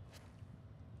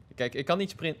 Kijk, ik kan niet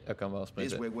sprinten. Ik kan wel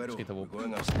sprinten. Schiet erop.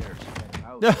 Going upstairs.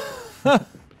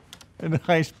 En dan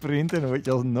ga je sprinten en dan word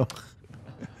je alsnog.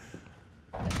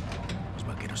 Los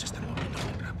vaqueros están moviendo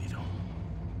muy rápido.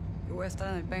 Yo voy a estar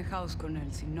en el penthouse con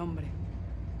el sin nombre.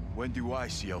 When do I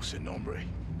see el sin nombre?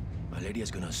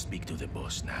 Valeria's gonna speak to the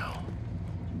boss now.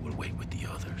 We'll wait with the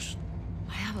others.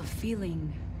 I have a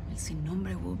feeling el sin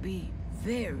nombre will be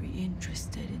very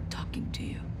interested in talking to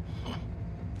you.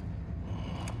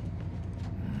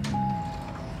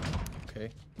 Oké.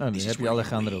 Nou, nu heb je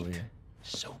Alejandro weer.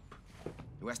 Soap. Yo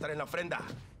voy a estar en la ofrenda.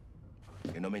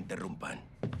 Que no me interrumpan.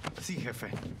 Sí, jefe.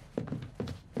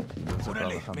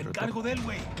 Órale, me encargo de él,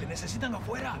 güey. Te necesitan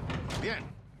afuera. Bien.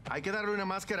 Hay que darle una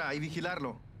máscara y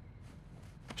vigilarlo.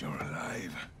 You're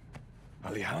alive.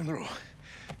 Alejandro.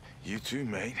 You too,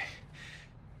 mate.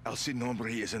 El sin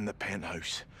nombre is in the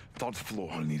penthouse. 3rd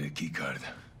floor. I'll need a key card.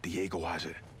 Diego has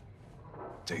it.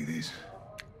 Take this.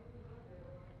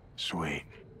 Sweet.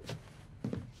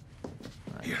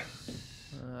 Here.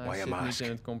 Why Hij a zit niet mask? in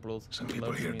het complot. Some Dat people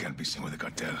geloof ik here niet. can't be seen with the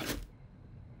cartel.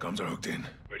 Comms are hooked in.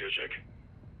 Radio check.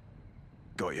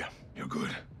 Got you. You're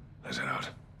good. Let's head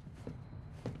out.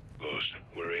 Ghost,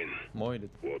 we're in. Mooi dit.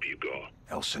 What have you got?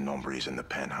 El sin nombre is in the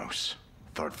penthouse.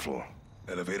 3rd floor.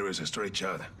 Elevator is a straight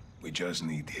shot. We just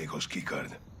need Diego's keycard.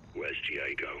 Where's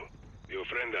Diego? The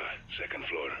ofrenda, 2nd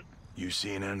floor. You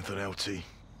seeing anything, LT?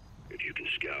 If you can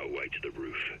scout away to the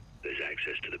roof, there's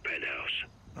access to the penthouse.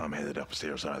 I'm headed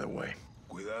upstairs either way.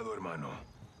 Cuidado, hermano.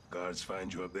 Guards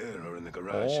find you up there or in the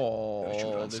garage. They'll shoot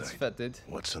Oh, outside. dit is vet dit.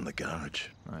 What's in the garage?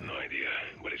 No idea,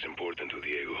 but it's important to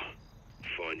Diego.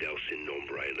 Find El Sin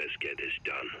Nombre and let's get this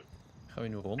done. Gaan we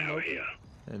nu Out rondlopen? here.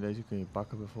 En deze kun je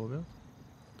pakken bijvoorbeeld.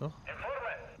 Toch?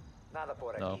 Nada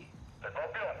por Nou.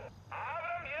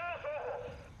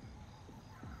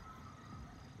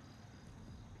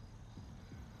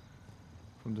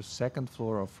 From the 2nd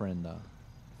floor of Frenda.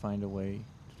 Find a way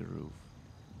to the roof.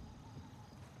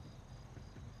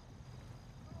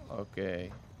 Oké. El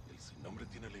sin nombre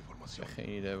tiene la Ik información. heb geen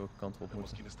idee welke kant we op Vemos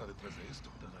moeten. quién está detrás de esto.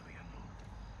 Todavía no.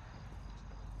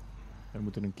 We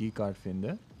moeten een keycard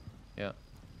vinden. Ja.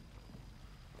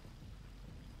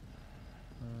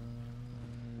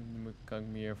 Kan ik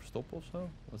me hier verstoppen of zo?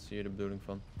 Wat is hier de bedoeling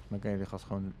van? Dan kan je de gast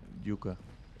gewoon duken.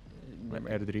 Nee, Met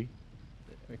maar R3.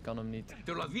 ik kan hem niet.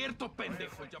 Te lo advierto, pendejo.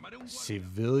 Llamaré un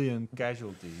Civilian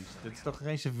casualties. Dit is toch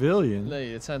geen civilian?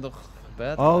 Nee, het zijn toch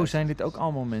bad Oh, guys? zijn dit ook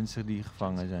allemaal mensen die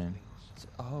gevangen zijn?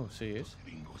 Oh, serieus?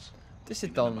 gringos. Wat is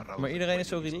dit dan? Maar iedereen is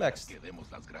zo relaxed. Que demos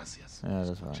las gracias. Ja,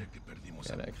 dat is waar. Check que perdimos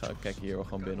Ja, a nee, ik ga muchos. kijken hier wel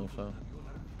gewoon binnen of zo.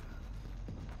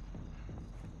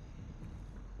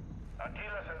 Aquí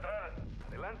la central.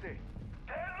 Adelante.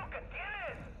 ¿Qué es lo que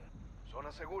tienes?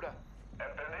 Zona segura.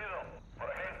 Entendido. Por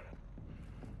aquí.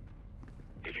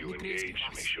 If you engage,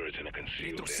 make sure it's in a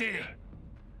concealed area.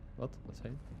 Wat? Wat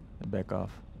zei je? Back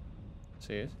off.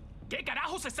 Serieus? ¿Qué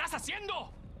carajos estás haciendo?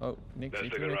 Oh, niks. That's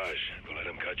Ik the doe niks. garage. Don't let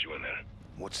him cut you in there.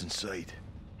 What's inside?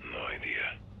 No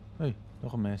idea. Hé,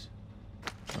 nog een mes.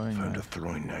 Throwing Found a knife.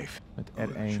 throwing knife. Met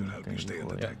Should R1 help kun you je stay die gooien.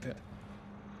 undetected.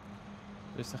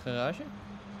 Dit is de garage?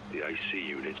 The AC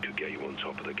units could get you on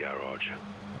top of the garage.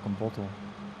 Ook een bottle.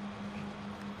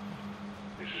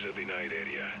 This is a denied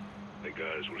area. The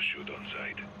guards will shoot on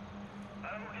sight.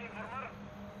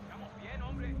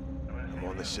 I'm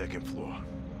on the 2nd floor.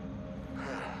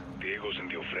 Diego's in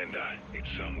the ofrenda. It's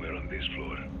somewhere on this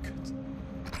floor.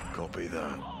 Copy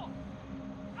that.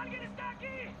 ¡Alguien está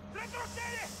aquí!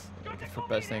 ¡Retrocede! Ik heb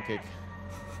verpest, denk ik.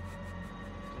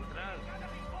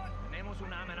 Tenemos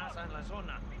una amenaza en la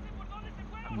zona.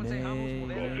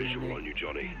 Got visual on you,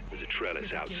 Johnny. There's a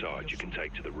trellis outside you can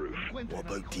take to the roof. What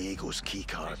about Diego's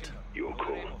keycard? Your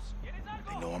call.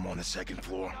 They know I'm on the 2nd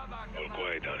floor. All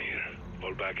quiet down here.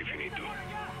 Fall back if you need to.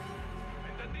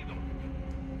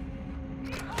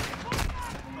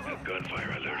 That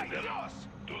gunfire alerted them.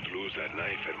 Don't lose that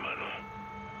knife, hermano.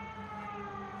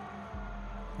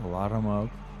 Waarom ook?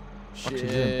 Pak ze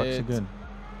gun, pak ze gun.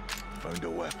 Found a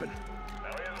weapon.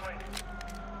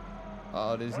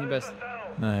 Oh, dit is niet best.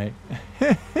 Nee.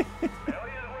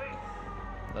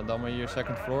 Dan maar hier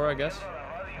 2nd floor, I guess.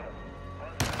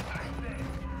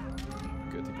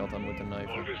 Kut, ik had dan moeten All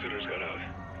knifen. visitors got out.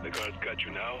 The guards got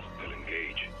you now, they'll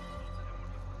engage.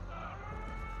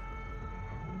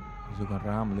 Er is ook een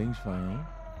raam links van je.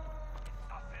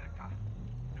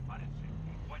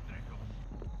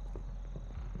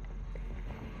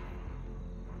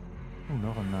 Oeh,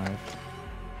 nog een knife.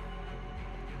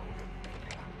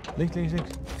 Links, links, links.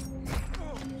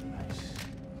 Nice.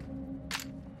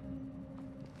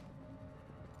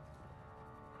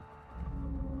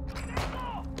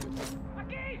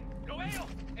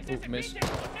 Oeh, mis.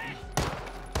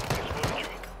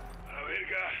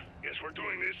 Guess we're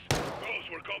doing this. Goals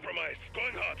were compromised.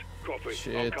 Going hot. Copy.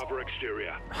 Shit. I'll cover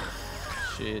exterior.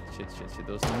 Shit.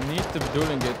 Dat was niet de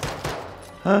bedoeling dit.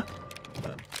 Huh?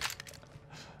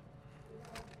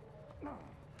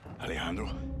 Alejandro,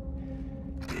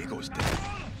 Diego's dead.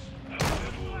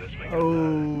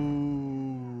 Oh.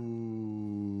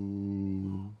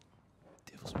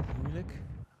 Dit was moeilijk.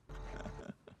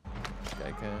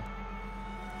 Kijken.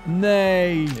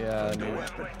 Nee. Ja, nee.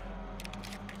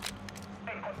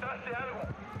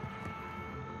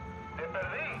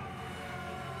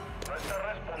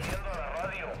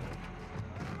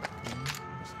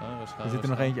 Er zit er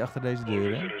nog eentje achter deze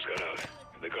deur, hè?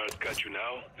 The guards got you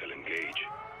now, they'll engage.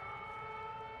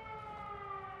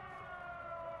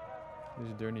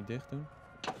 Deze deur niet dicht doen.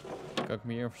 Kan ik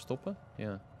me hier verstoppen?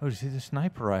 Ja. Oh, er zit een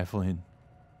sniper rifle in.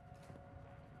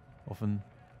 Of een...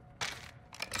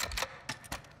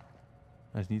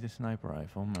 Hij is niet een sniper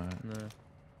rifle, maar... Nee.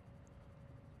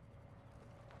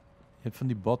 Je hebt van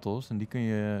die bottles en die kun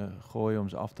je gooien om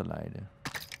ze af te leiden.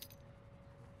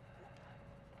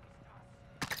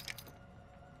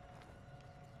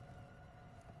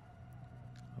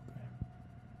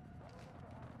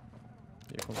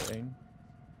 Hier komt er één.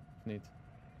 Of niet?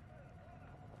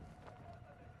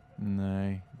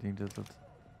 Nee, ik denk dat dat...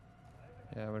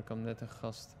 Ja, maar er kwam net een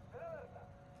gast.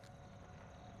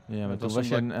 Ja, maar toen had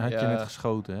je net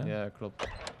geschoten, hè? Ja, klopt.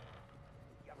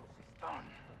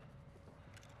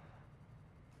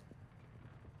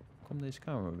 Kom deze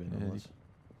kamer binnen, Nee, Bas.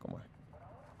 Kom maar.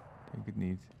 Denk het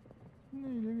niet.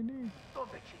 Nee, denk het niet.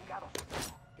 Ja,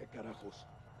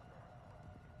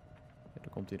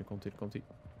 daar komt hij.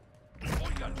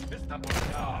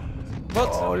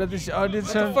 Wat? Oh, dit is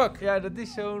zo'n... fuck? Ja, dat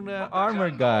is zo'n armor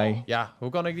guy. Ja, hoe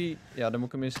kan ik die... Ja, dan moet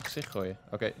ik hem in zijn gezicht gooien.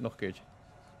 Oké, nog een keertje.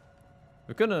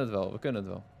 We kunnen het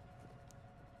wel.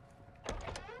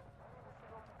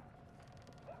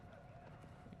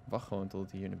 Ik wacht gewoon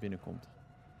tot hij hier naar binnen komt.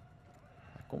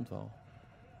 Hij komt wel.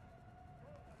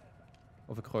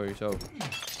 Of ik gooi je zo.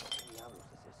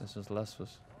 Dat is als last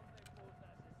was.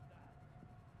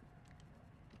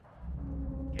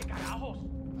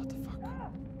 What the fuck?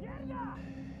 Nee.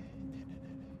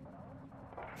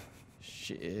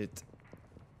 Shit.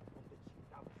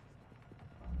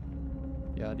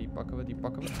 Ja, die pakken we.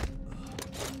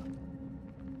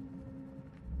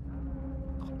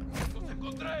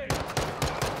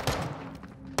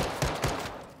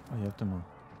 Oh, je hebt hem al.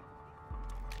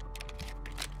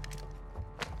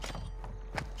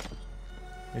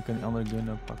 Je kan die andere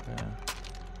gun ook pakken, ja.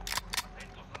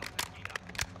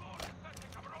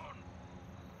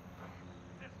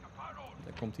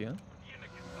 Daar komt hij aan.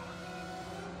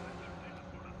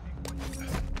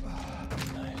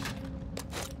 Nice.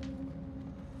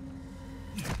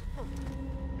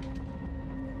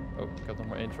 Oh, ik had nog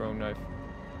maar 1 throwing knife.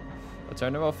 Het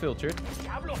zijn er wel veel, Tjeerd.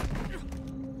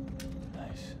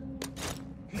 Nice.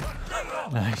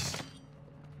 Nice.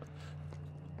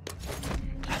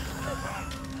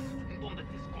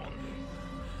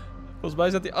 Volgens mij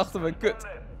zat hij achter me. Kut.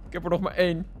 Ik heb er nog maar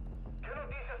 1.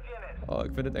 Oh,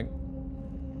 ik vind het eng.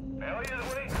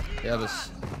 Ja,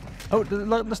 dus... Oh,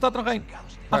 er staat er nog één.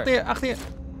 Achter je.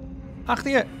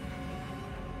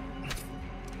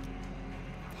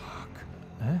 Fuck.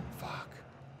 Hè? Fuck.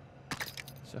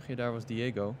 Zag je, daar was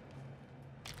Diego.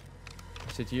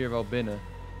 Hij zit hier wel binnen.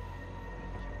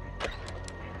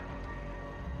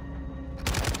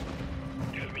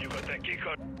 Tell me you got that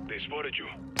keycard. They spotted you.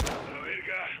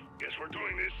 Verga, guess we're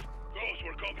doing this. Goals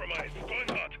were compromised. Going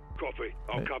hot. Copy.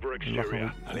 I'll cover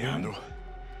exterior. Alejandro,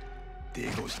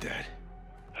 Diego's dead.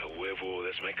 A huevo,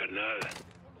 that's my carnal.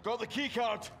 Got the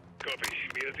keycard. Copy.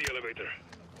 Meet at the elevator.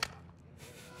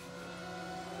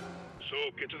 So,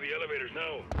 get to the elevators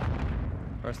now.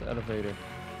 Waar is de elevator?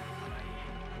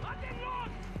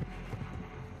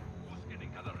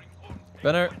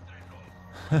 Ben er.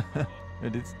 Ja,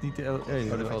 dit is niet de elevator. Oh,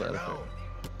 dit is wel de elevator.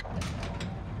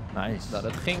 Nice. Nou,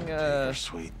 dat ging...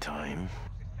 Sweet time.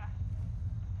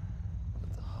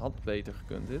 Het had beter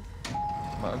gekund, dit.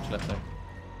 Maar ook slechter.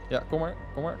 Ja, kom maar.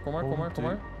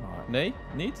 Nee,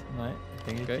 niet? Nee, ik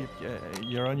denk dat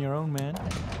you're on your own, man.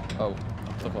 Oh,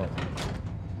 toch wel.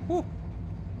 Oeh.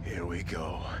 Here we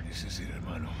go. This is it,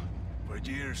 hermano. For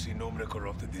years, sin nombre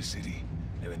corrupted this city.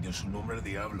 Le vendió su nombre al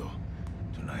diablo.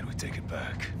 Tonight we take it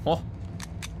back. Oh.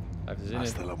 Hij heeft er zin in.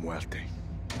 Hasta la muerte.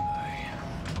 Aye.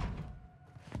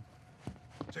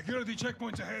 Security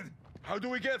checkpoints ahead. How do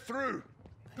we get through?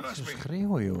 Zo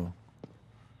schreeuwen, joh.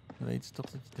 Dan weten ze toch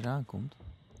dat je eraan komt.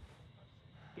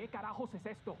 ¿Qué carajos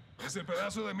es esto? Es el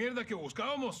pedazo de mierda que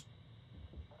buscábamos.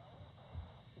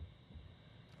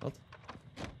 Wat?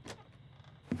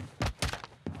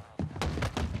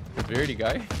 Weer die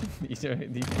guy?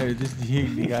 Nee, het is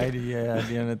die guy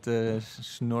die aan het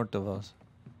snorten was.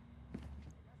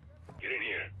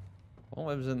 Waarom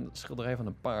hebben ze een schilderij van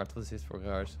een paard? Wat is dit voor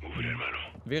raars?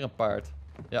 Weer een paard.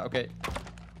 Ja, oké.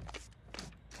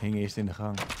 Hing eerst in de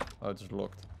gang. Oh, het is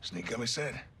locked. Sneak me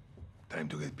said. Time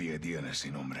to get PID on ese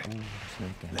nombre.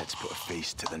 Let's put a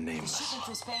face to the nameless. The shipment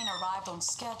for Spain arrived on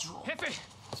schedule. Dat is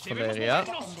Valeria.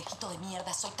 Pendejito de mierda,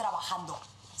 estoy trabajando.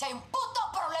 Si hay un puto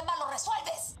problema, lo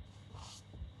resuelves.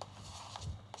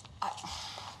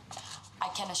 I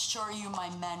can assure you my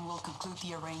men will conclude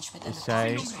the arrangement and the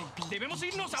parties will be. Debemos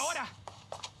irnos ahora.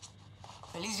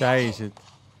 Zij is het.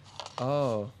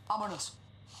 Oh. Vámonos.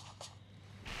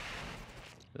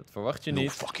 Dat verwacht je No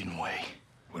niet. fucking way.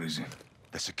 What is it?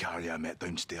 The Sicaria I met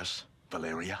downstairs,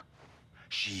 Valeria.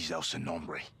 She's El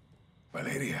Nombre.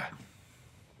 Valeria.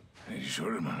 Are you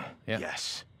sure, hermano? Yeah.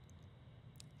 Yes.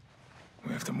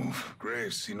 We have to move.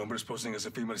 Graves, si nombre is posting as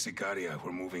a female sicaria.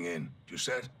 We're moving in. You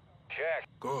said? Check.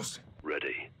 Ghost.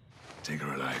 Ready. Take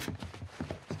her alive.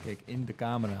 Kijk, in de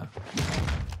camera.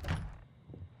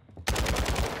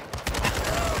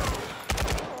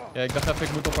 Ja, ik dacht even,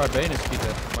 ik moet op haar benen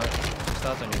schieten. Maar ze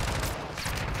staat er niet.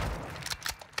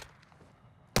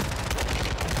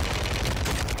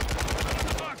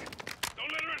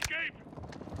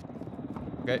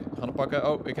 Oké, we gaan hem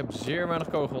pakken. Oh, ik heb zeer weinig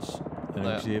kogels. En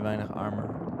ook zeer weinig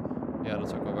armor. Ja, dat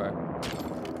is ook wel waar.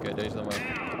 Oké, deze dan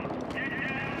maar.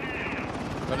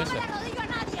 Waar is ze?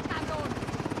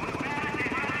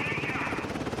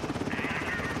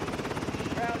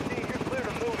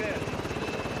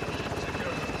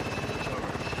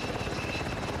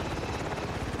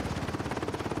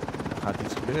 Er gaat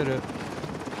iets gebeuren.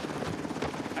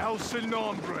 El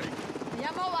Nombre. Me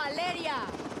llamo Valeria.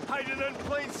 Hiding in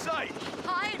plain sight.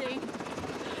 Hiding.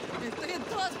 Estoy en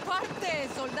todas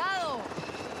partes, soldado.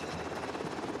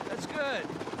 That's good.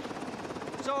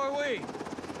 So are we.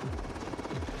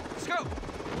 Let's go.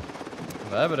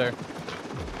 We hebben er.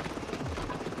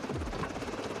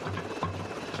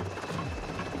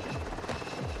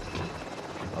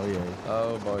 Oh jee.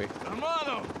 Oh boy.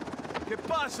 Hermano, ¿qué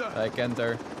pasa? Hij kent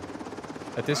haar.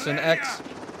 Het is zijn ex.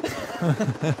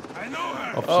 I know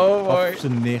her. Of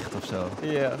zijn nicht of zo.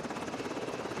 Ja. Yeah.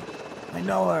 I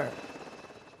know her.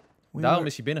 Daarom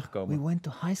is hij binnengekomen. We went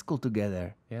to high school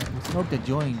together. Yeah. We smoked a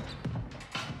joint.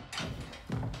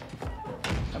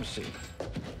 Have a seat.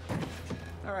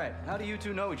 All right, how do you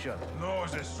two know each other? No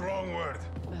is a strong word.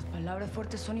 Las palabras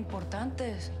fuertes son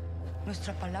importantes.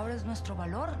 Nuestra palabra es nuestro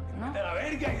valor, ¿no? De la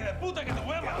verga, hija de puta, que te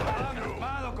voy a matar.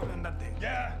 Calmado, comandante.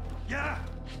 Ya, ya.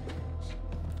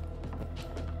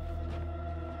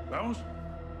 Vamos.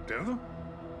 ¿Cerdo?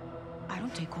 I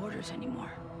don't take orders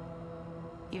anymore.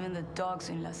 Even the dogs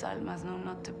in Las Almas know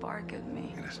not to bark at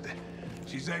me.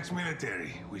 She's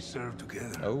ex-military. We served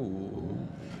together. Oh.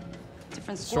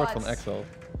 Different Soort squads. van ex wel.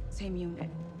 Same unit.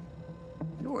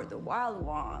 You were the wild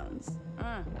ones.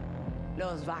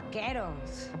 Los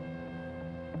vaqueros.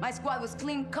 My squad was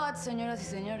clean cut, señoras y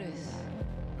señores.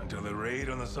 Until the raid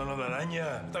on the son of la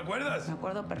araña. ¿Te acuerdas? Me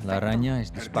acuerdo perfecto. La araña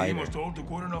is the Her team spider. was told to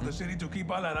cordon off the city to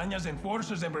keep all arañas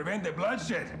enforcers and prevent the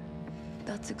bloodshed.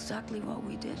 That's exactly what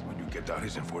we did. When you kept out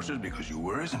his enforcers because you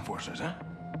were his enforcers, huh?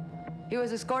 He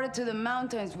was escorted to the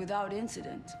mountains without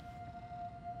incident.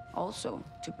 Also,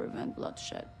 to prevent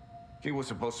bloodshed. He was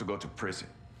supposed to go to prison.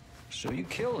 So you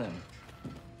killed him,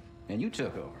 and you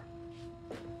took over.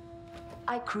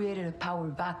 I created a power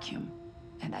vacuum,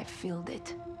 and I filled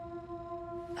it.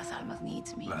 Las Almas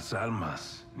needs me. Las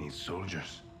Almas needs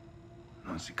soldiers,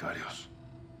 not sicarios.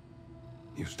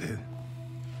 Y usted?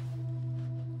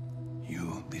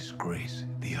 You disgrace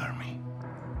the army.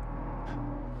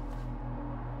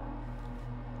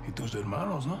 Y tus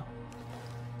hermanos, no?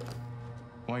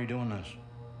 Why are you doing this?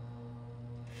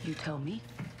 You tell me.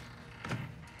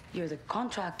 You're the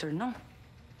contractor, no?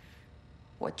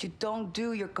 What you don't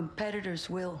do, your competitors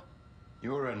will.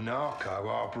 You're a narco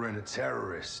harboring a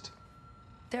terrorist.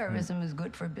 Terrorism is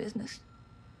good for business.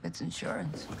 It's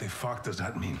insurance. What the fuck does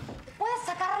that mean? ¡Puedes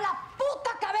sacar la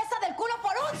puta cabeza del culo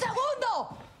por un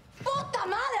segundo! ¡Puta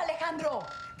madre, Alejandro!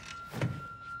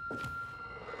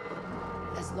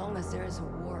 As long as there is a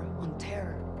war on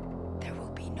terror,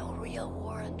 ain't no real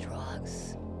war on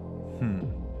drugs.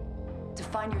 To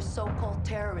find your so-called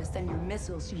terrorists and your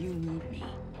missiles, you need me.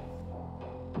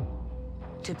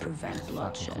 To prevent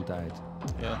bloodshed. Goed uit.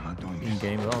 Ja. In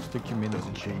game wel een stukje minder.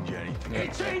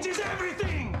 It changes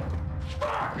everything!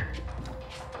 Fuck!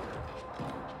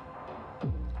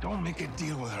 Don't make a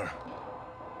deal with her.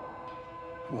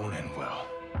 Won't end well.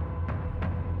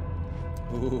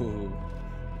 Ooh.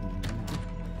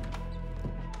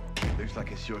 Looks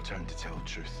like it's your turn to tell the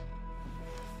truth.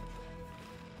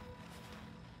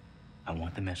 I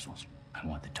want the missiles, I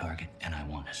want the target, and I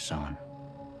want Hassan.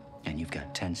 And you've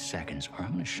got 10 seconds, or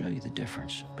I'm gonna show you the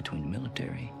difference between the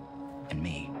military and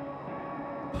me.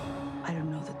 I don't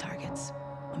know the targets.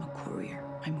 I'm a courier.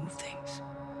 I move things.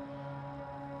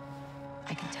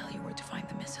 I can tell you where to find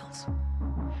the missiles.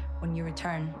 When you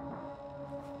return,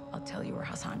 I'll tell you where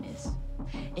Hassan is.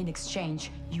 In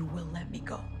exchange, you will let me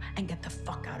go and get the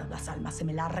fuck out of Las Almas. Se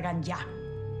me largan ya.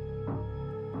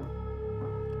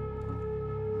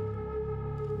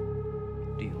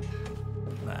 Deal.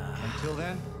 Until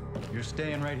then, you're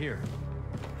staying right here.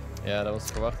 Ja, dat was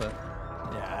te verwachten.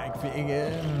 Ja, ik vind... I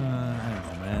don't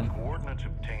know, man. Coordinates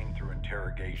obtained through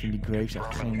interrogation. Ik vind die Graves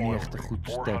echt geen echt een goed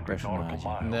sterk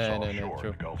personage. Nee,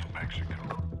 true.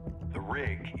 The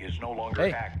rig is no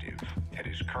longer active and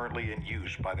is currently in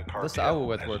use by the cartel. Dat is de oude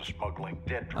wetwoord. Smuggling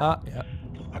dead Ah, ja.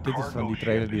 Dit is van die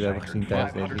trailer die we hebben gezien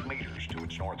tijdens deze. 500 meters to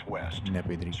its northwest.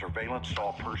 Surveillance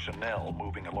saw personnel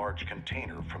moving a large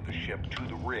container from the ship to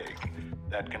the rig.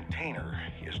 That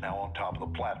container is now on top of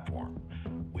the platform.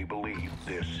 We believe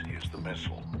this is the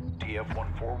missile.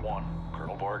 TF-141,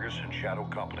 Colonel Vargas and Shadow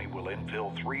Company will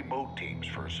infill 3 boat teams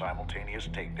for a simultaneous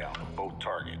takedown of both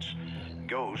targets.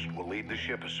 Ghost will lead the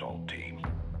ship assault team.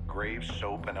 Graves,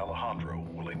 Soap, and Alejandro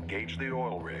will engage the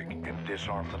oil rig and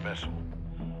disarm the missile.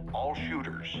 All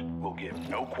shooters will give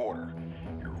no quarter.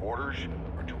 Your orders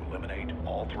are to eliminate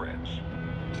all threats.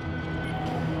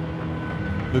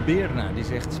 Beberna, die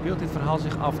zegt, speelt dit verhaal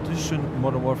zich af tussen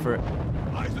Modern Warfare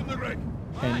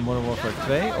en Modern Warfare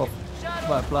 2 of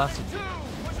waar plaatst het?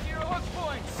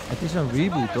 Het is een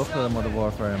reboot toch, Modern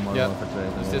Warfare en Modern Warfare 2?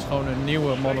 Dus het is gewoon een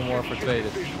nieuwe Modern Warfare 2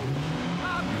 dit.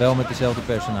 Wel met dezelfde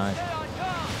personage.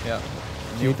 Ja.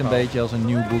 Ziet een beetje als een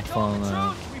nieuw boek van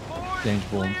James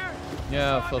Bond.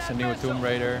 Ja, of als een nieuwe Tomb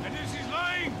Raider.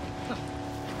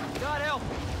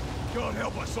 God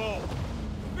help us all.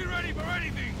 Be ready for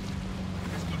anything.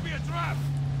 This could be a trap.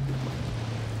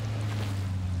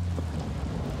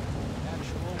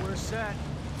 Actual, we're set.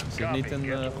 Is dit niet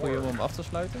een goede om af te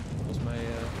sluiten? Volgens mij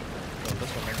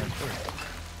best wel lang aan het doen.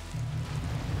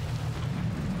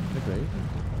 Ik weet het niet.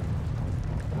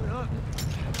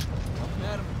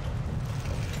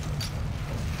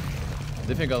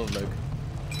 Dit vind ik altijd leuk.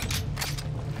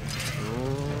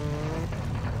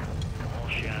 All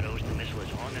shadows, the missile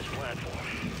is on this platform.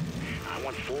 I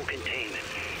want full containment.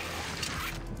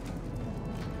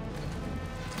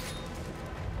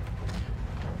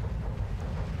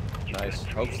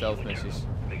 Nice, ook stealth missies.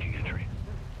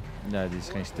 Nee, dit is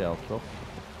geen stealth, toch?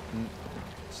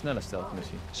 Snelle stealth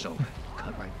missie. So,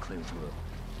 cut right, clear through.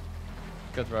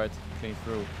 Cut right, clean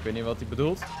through. Ik weet niet wat hij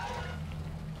bedoelt.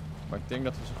 Maar ik denk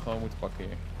dat we ze gewoon moeten pakken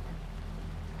hier.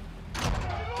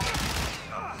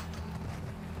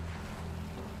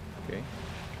 Oké.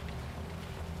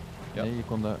 Ja. Nee, je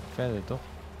kon daar verder, toch?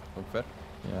 Ook ver?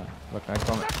 Ja, hij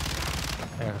kwam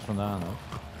ergens vandaan hoor.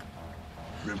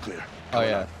 Oh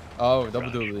ja. Oh, dat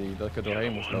bedoelde hij, dat ik er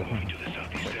doorheen moest lopen.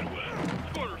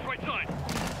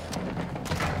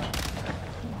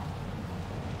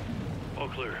 All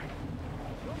clear.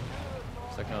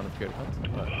 Sta ik nou aan de verkeerde kant?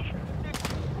 Oh.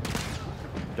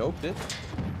 Doop dit?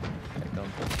 Kijk dan.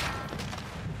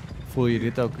 Voel je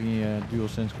dit ook in je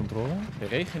DualSense controller? De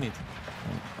regen niet.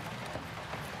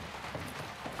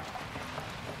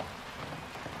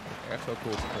 Erg zo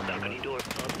cool.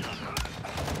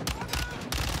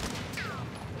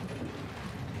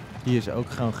 Hier is ook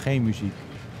gewoon geen muziek.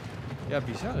 Ja,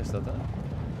 bizar is dat hè?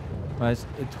 Maar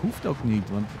het hoeft ook niet,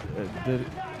 want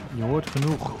je hoort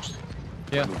genoeg.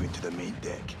 Ja.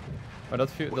 Maar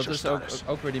dat is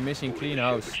ook weer die Missing Clean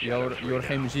House. Je hoorde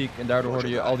geen muziek en daardoor hoorde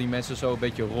je al die mensen zo een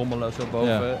beetje rommelen zo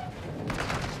boven. Ja.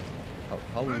 Oh,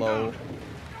 hallo.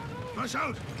 Waar is je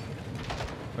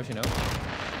nou?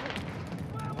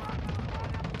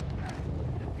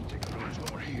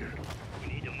 We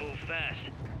need to move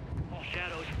fast. All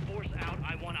shadows, force out.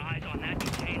 I want eyes on that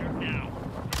container now.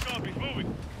 Copy,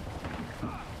 moving.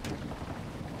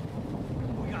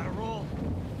 We gotta roll.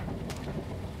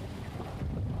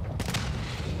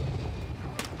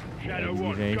 Shadow Die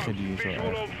 1, regen die is wel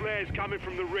visual erg. on flares coming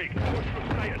from the rig. What's your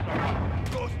status, Sergeant?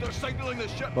 Ghost, they're signaling the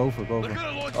ship. Boven. They're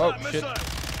gonna launch Oh, that shit. missile.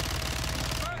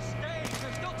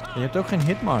 Je hebt ook geen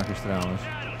hitmarkers trouwens.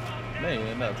 Nee,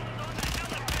 inderdaad.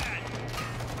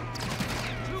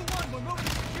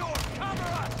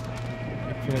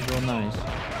 Ik vind het wel nice.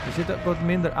 Er zit ook wat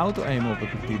minder auto-aim op,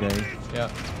 heb ik het idee. Ja.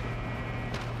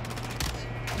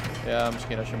 Ja,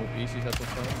 misschien als je hem op easy zet of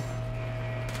zo.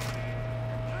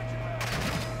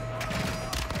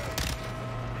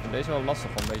 Ik vind deze wel lastig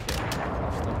om een beetje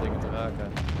afstand dingen te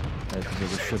raken. Het is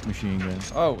ook een submachine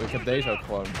gun. Oh, ik heb deze ook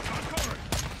gewoon.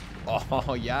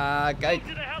 Oh ja, kijk.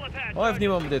 Oh, heeft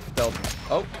niemand me dit verteld.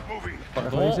 Oh,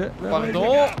 pardon.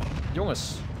 Pardon.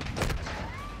 Jongens.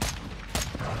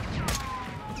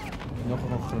 Nog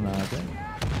een granaat, hè?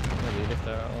 Ja, die ligt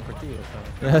daar al een kwartier of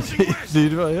zo. Ja, die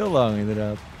duurt wel heel lang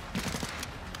inderdaad.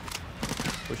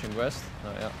 Pushing west.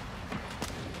 Nou ja.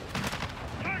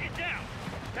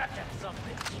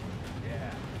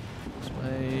 Volgens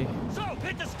mij... So,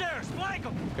 hit the stairs, flank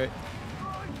them. Oké.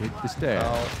 Hit the stairs.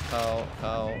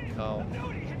 Gaal.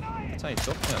 Dat zijn je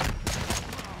toch? Ja.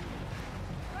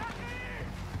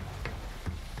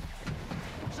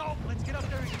 So, let's get up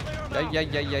there and clear them out.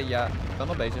 Ja. Ik ben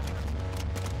al bezig.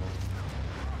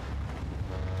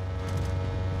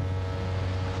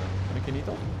 Ben ik hier niet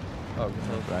op? Oh, ik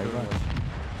ben vrij.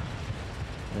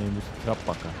 Nee, je moet de trap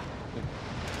pakken.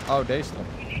 Oh, deze trap.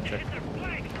 Check.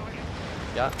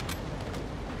 Ja.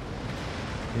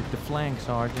 Hit the flank,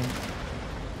 sergeant.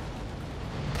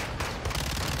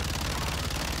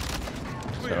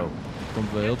 Zo. Het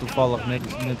komt wel heel toevallig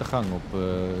net de gang op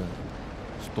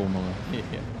stommelen.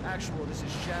 Actual, this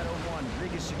is Shadow 1.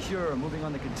 Rig is secure. Moving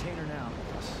on the container now.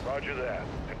 Roger that.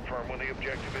 Confirm when the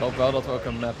objective is... Ik hoop wel dat we ook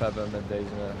een map hebben met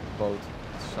deze boot.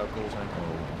 Dat zou cool zijn.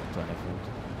 Oh, twijfelt.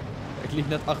 Ik liep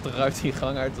net achteruit die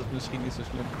gang uit, dat is misschien niet zo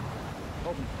slim.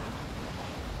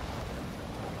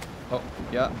 Oh,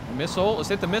 ja, missile. Is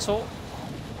dit een missile? Ik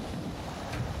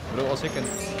bedoel, als ik een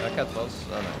raket was...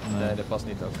 Oh nee, dat past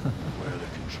niet ook.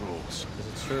 Is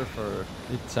het surfer?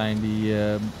 Dit zijn die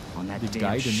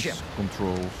guidance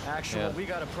controls. Actual, we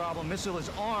got a problem. Missile is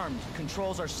armed.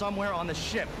 Controls are somewhere on the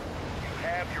ship. You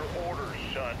have your orders,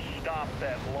 son. Stop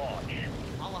that launch.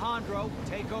 Alejandro,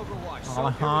 take overwatch.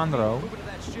 Alejandro. Move into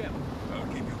that ship.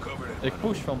 I'll keep you covered. Ik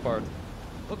push van part.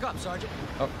 Look up, Sergeant.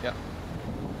 Oh, ja.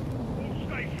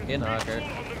 Inhaker.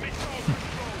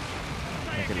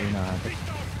 Lekker inhaken.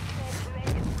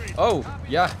 Oh,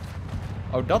 ja.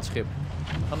 Oh, dat schip.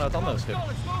 We gaan naar het andere schip. Ja,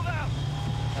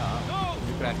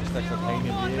 nu krijg je straks wat heen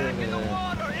en weer.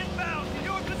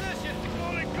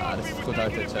 Ja, dit ziet goed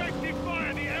uit dit zeg.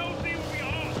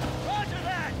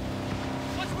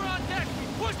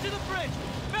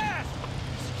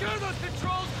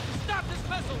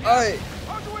 Hoi.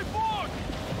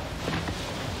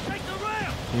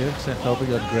 Hier gezegd hoop ik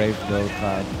dat Grave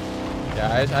doodgaat. Ja,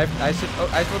 hij is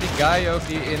wel die guy ook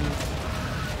die in...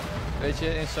 Weet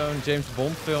je, in zo'n James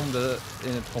Bond film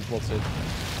in het complot zit.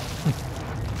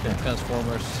 In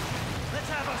Transformers.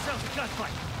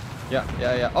 Ja.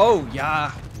 Oh,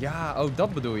 ja. Ja, oh,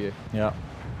 dat bedoel je. Ja.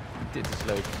 Dit is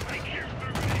leuk.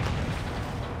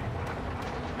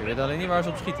 Ik weet alleen niet waar ze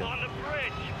op schieten.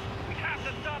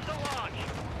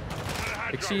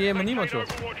 Ik zie helemaal niemand, joh.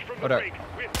 Oh, daar. Oké,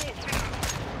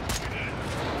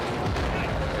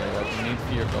 daar heb ik niet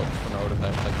 4 kogels voor nodig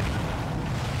eigenlijk.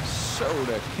 Zo,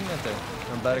 daar ging het er.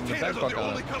 Dan blij dat ik mijn backpack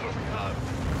aan heb.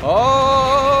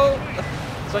 Oh!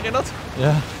 Zag je dat?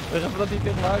 Ja. Zeg even dat hij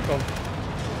tegen me aankomt.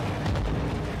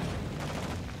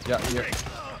 Ja, hier.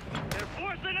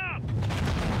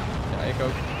 Ja, ik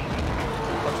ook.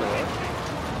 Pak zo hoor.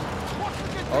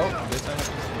 Oh, dit zijn er iets.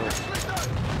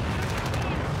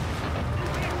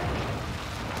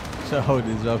 Zo,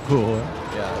 dit is wel cool hoor.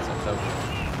 Ja, dat is echt leuk.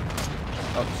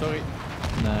 Oh, sorry.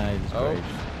 Nee, dit is Graves.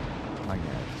 Maakt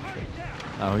niet uit.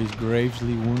 Nou, hij is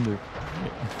gravely wounded.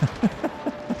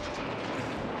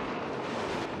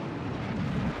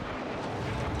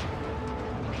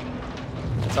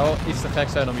 Het zou wel iets te gek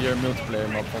zijn om hier een multiplayer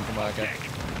map van te maken.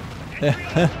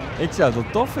 Ik zou het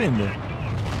wel tof vinden.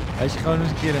 Als je gewoon eens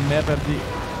een keer een map hebt die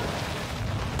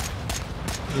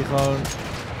gewoon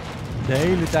de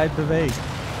hele tijd beweegt.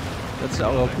 Dat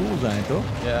zou wel cool zijn, toch?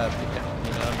 Ja, het is echt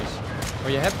dynamisch.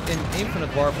 Maar je hebt in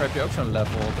Infinite Warfare heb je ook zo'n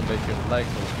level wat een beetje lijkt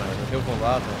volgens mij. Met heel veel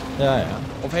water. Ja, ja.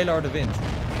 Of hele harde wind.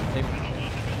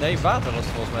 Nee, water was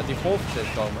het volgens mij. Die golven zit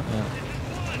komen. Ja.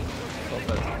 Wel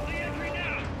vet.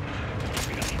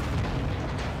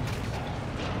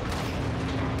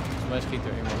 Volgens mij schiet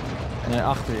er iemand. Nee,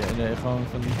 achter je. Nee, gewoon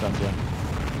van die kant, ja.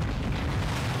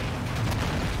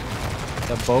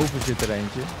 Daarboven zit er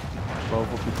eentje.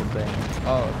 bovenop die container.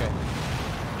 Oh, oké.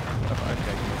 Even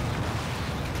uitkijken.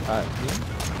 Hier.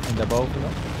 En daarboven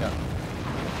nog? Ja.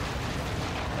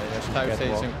 Je schuift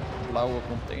steeds een blauwe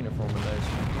container voor mijn neus.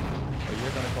 Oh,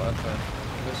 hier kan ik wel even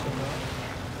wisselen.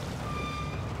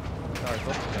 Daar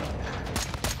toch? Ja.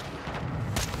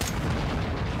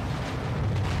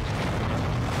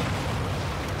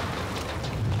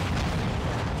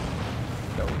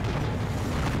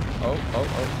 Oh,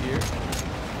 hier.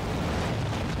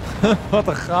 Wat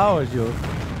een chaos, joh.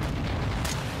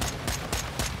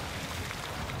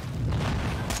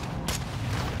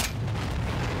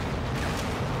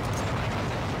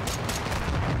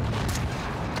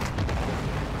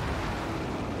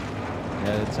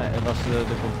 Ja, het was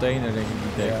de container, denk ik,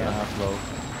 die tegen aanvloog.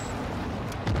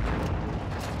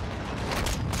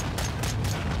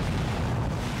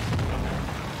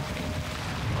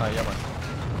 Ah, jammer.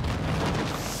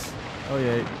 Oh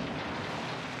jee.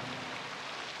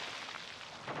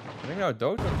 Ben ik nou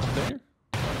dood door de container?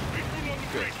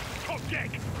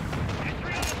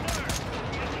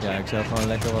 Ja, ik zou gewoon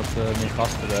lekker wat meer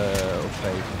gasten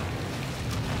opgeven.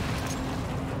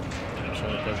 Zo,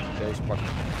 ik even deze pakken.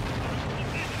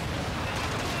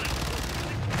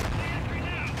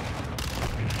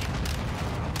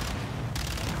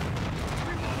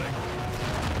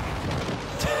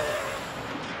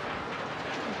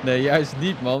 Nee, juist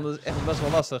niet, man. Dat is echt best wel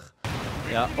lastig.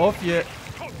 Ja,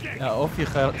 of je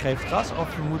geeft gas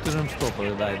of je moet hem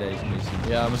stoppen bij deze missie.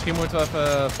 Ja, misschien moeten we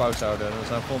even pauze houden. Dan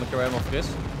zijn we volgende keer weer helemaal fris.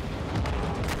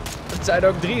 Het zijn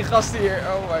ook 3 gasten hier.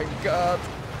 Oh my god.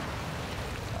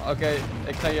 Oké,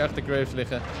 ik ga hier achter de graves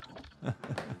liggen.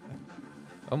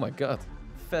 Oh my god.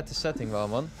 Vette setting wel,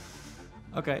 man.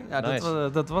 Oké, ja, nice.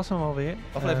 dat was hem alweer.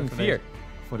 Aflevering 4.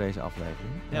 Voor deze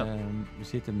aflevering. Ja. We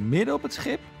zitten midden op het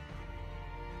schip.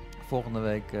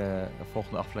 Volgende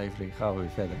aflevering gaan we weer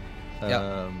verder.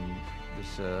 Ja. Dus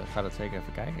ga dat zeker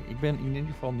even kijken. Ik ben in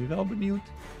ieder geval nu wel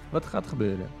benieuwd wat er gaat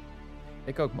gebeuren.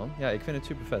 Ik ook, man. Ja, ik vind het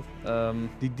super vet.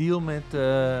 Die deal met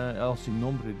El Sin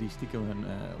Nombre, die stiekem een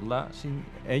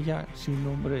Sin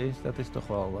Nombre is, dat is toch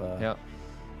wel... ja.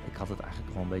 Ik had het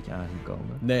eigenlijk gewoon een beetje aan zien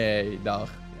komen. Nee,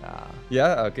 dag. Ja.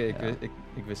 Ja, oké.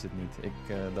 Ik wist het niet.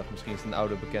 Ik dacht misschien is het een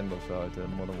oude bekende of zo uit de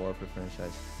Modern Warfare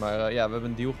franchise. Maar ja, we hebben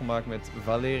een deal gemaakt met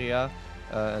Valeria.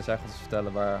 En zij gaat ons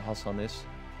vertellen waar Hassan is.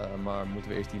 Maar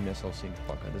moeten we eerst die missiles zien te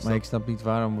pakken. Dus maar ik snap niet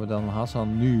waarom we dan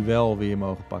Hassan nu wel weer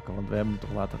mogen pakken. Want we hebben hem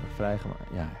toch later vrijgemaakt.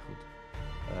 Ja, goed.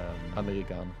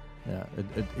 Amerikanen. Ja,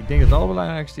 ik denk dat het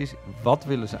allerbelangrijkste is, wat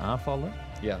willen ze aanvallen?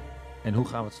 Ja. En hoe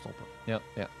gaan we het stoppen? Ja.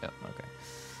 Oké.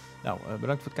 Nou,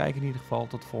 bedankt voor het kijken in ieder geval.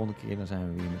 Tot de volgende keer. Dan zijn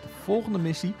we weer met de volgende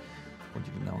missie. Vond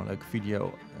je dit nou een leuke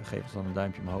video? Geef ons dan een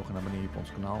duimpje omhoog en abonneer je op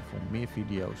ons kanaal voor meer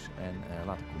video's. En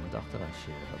laat een comment achter als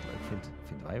je dat leuk vindt.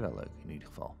 Vinden wij wel leuk in ieder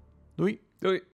geval. Doei! Doei!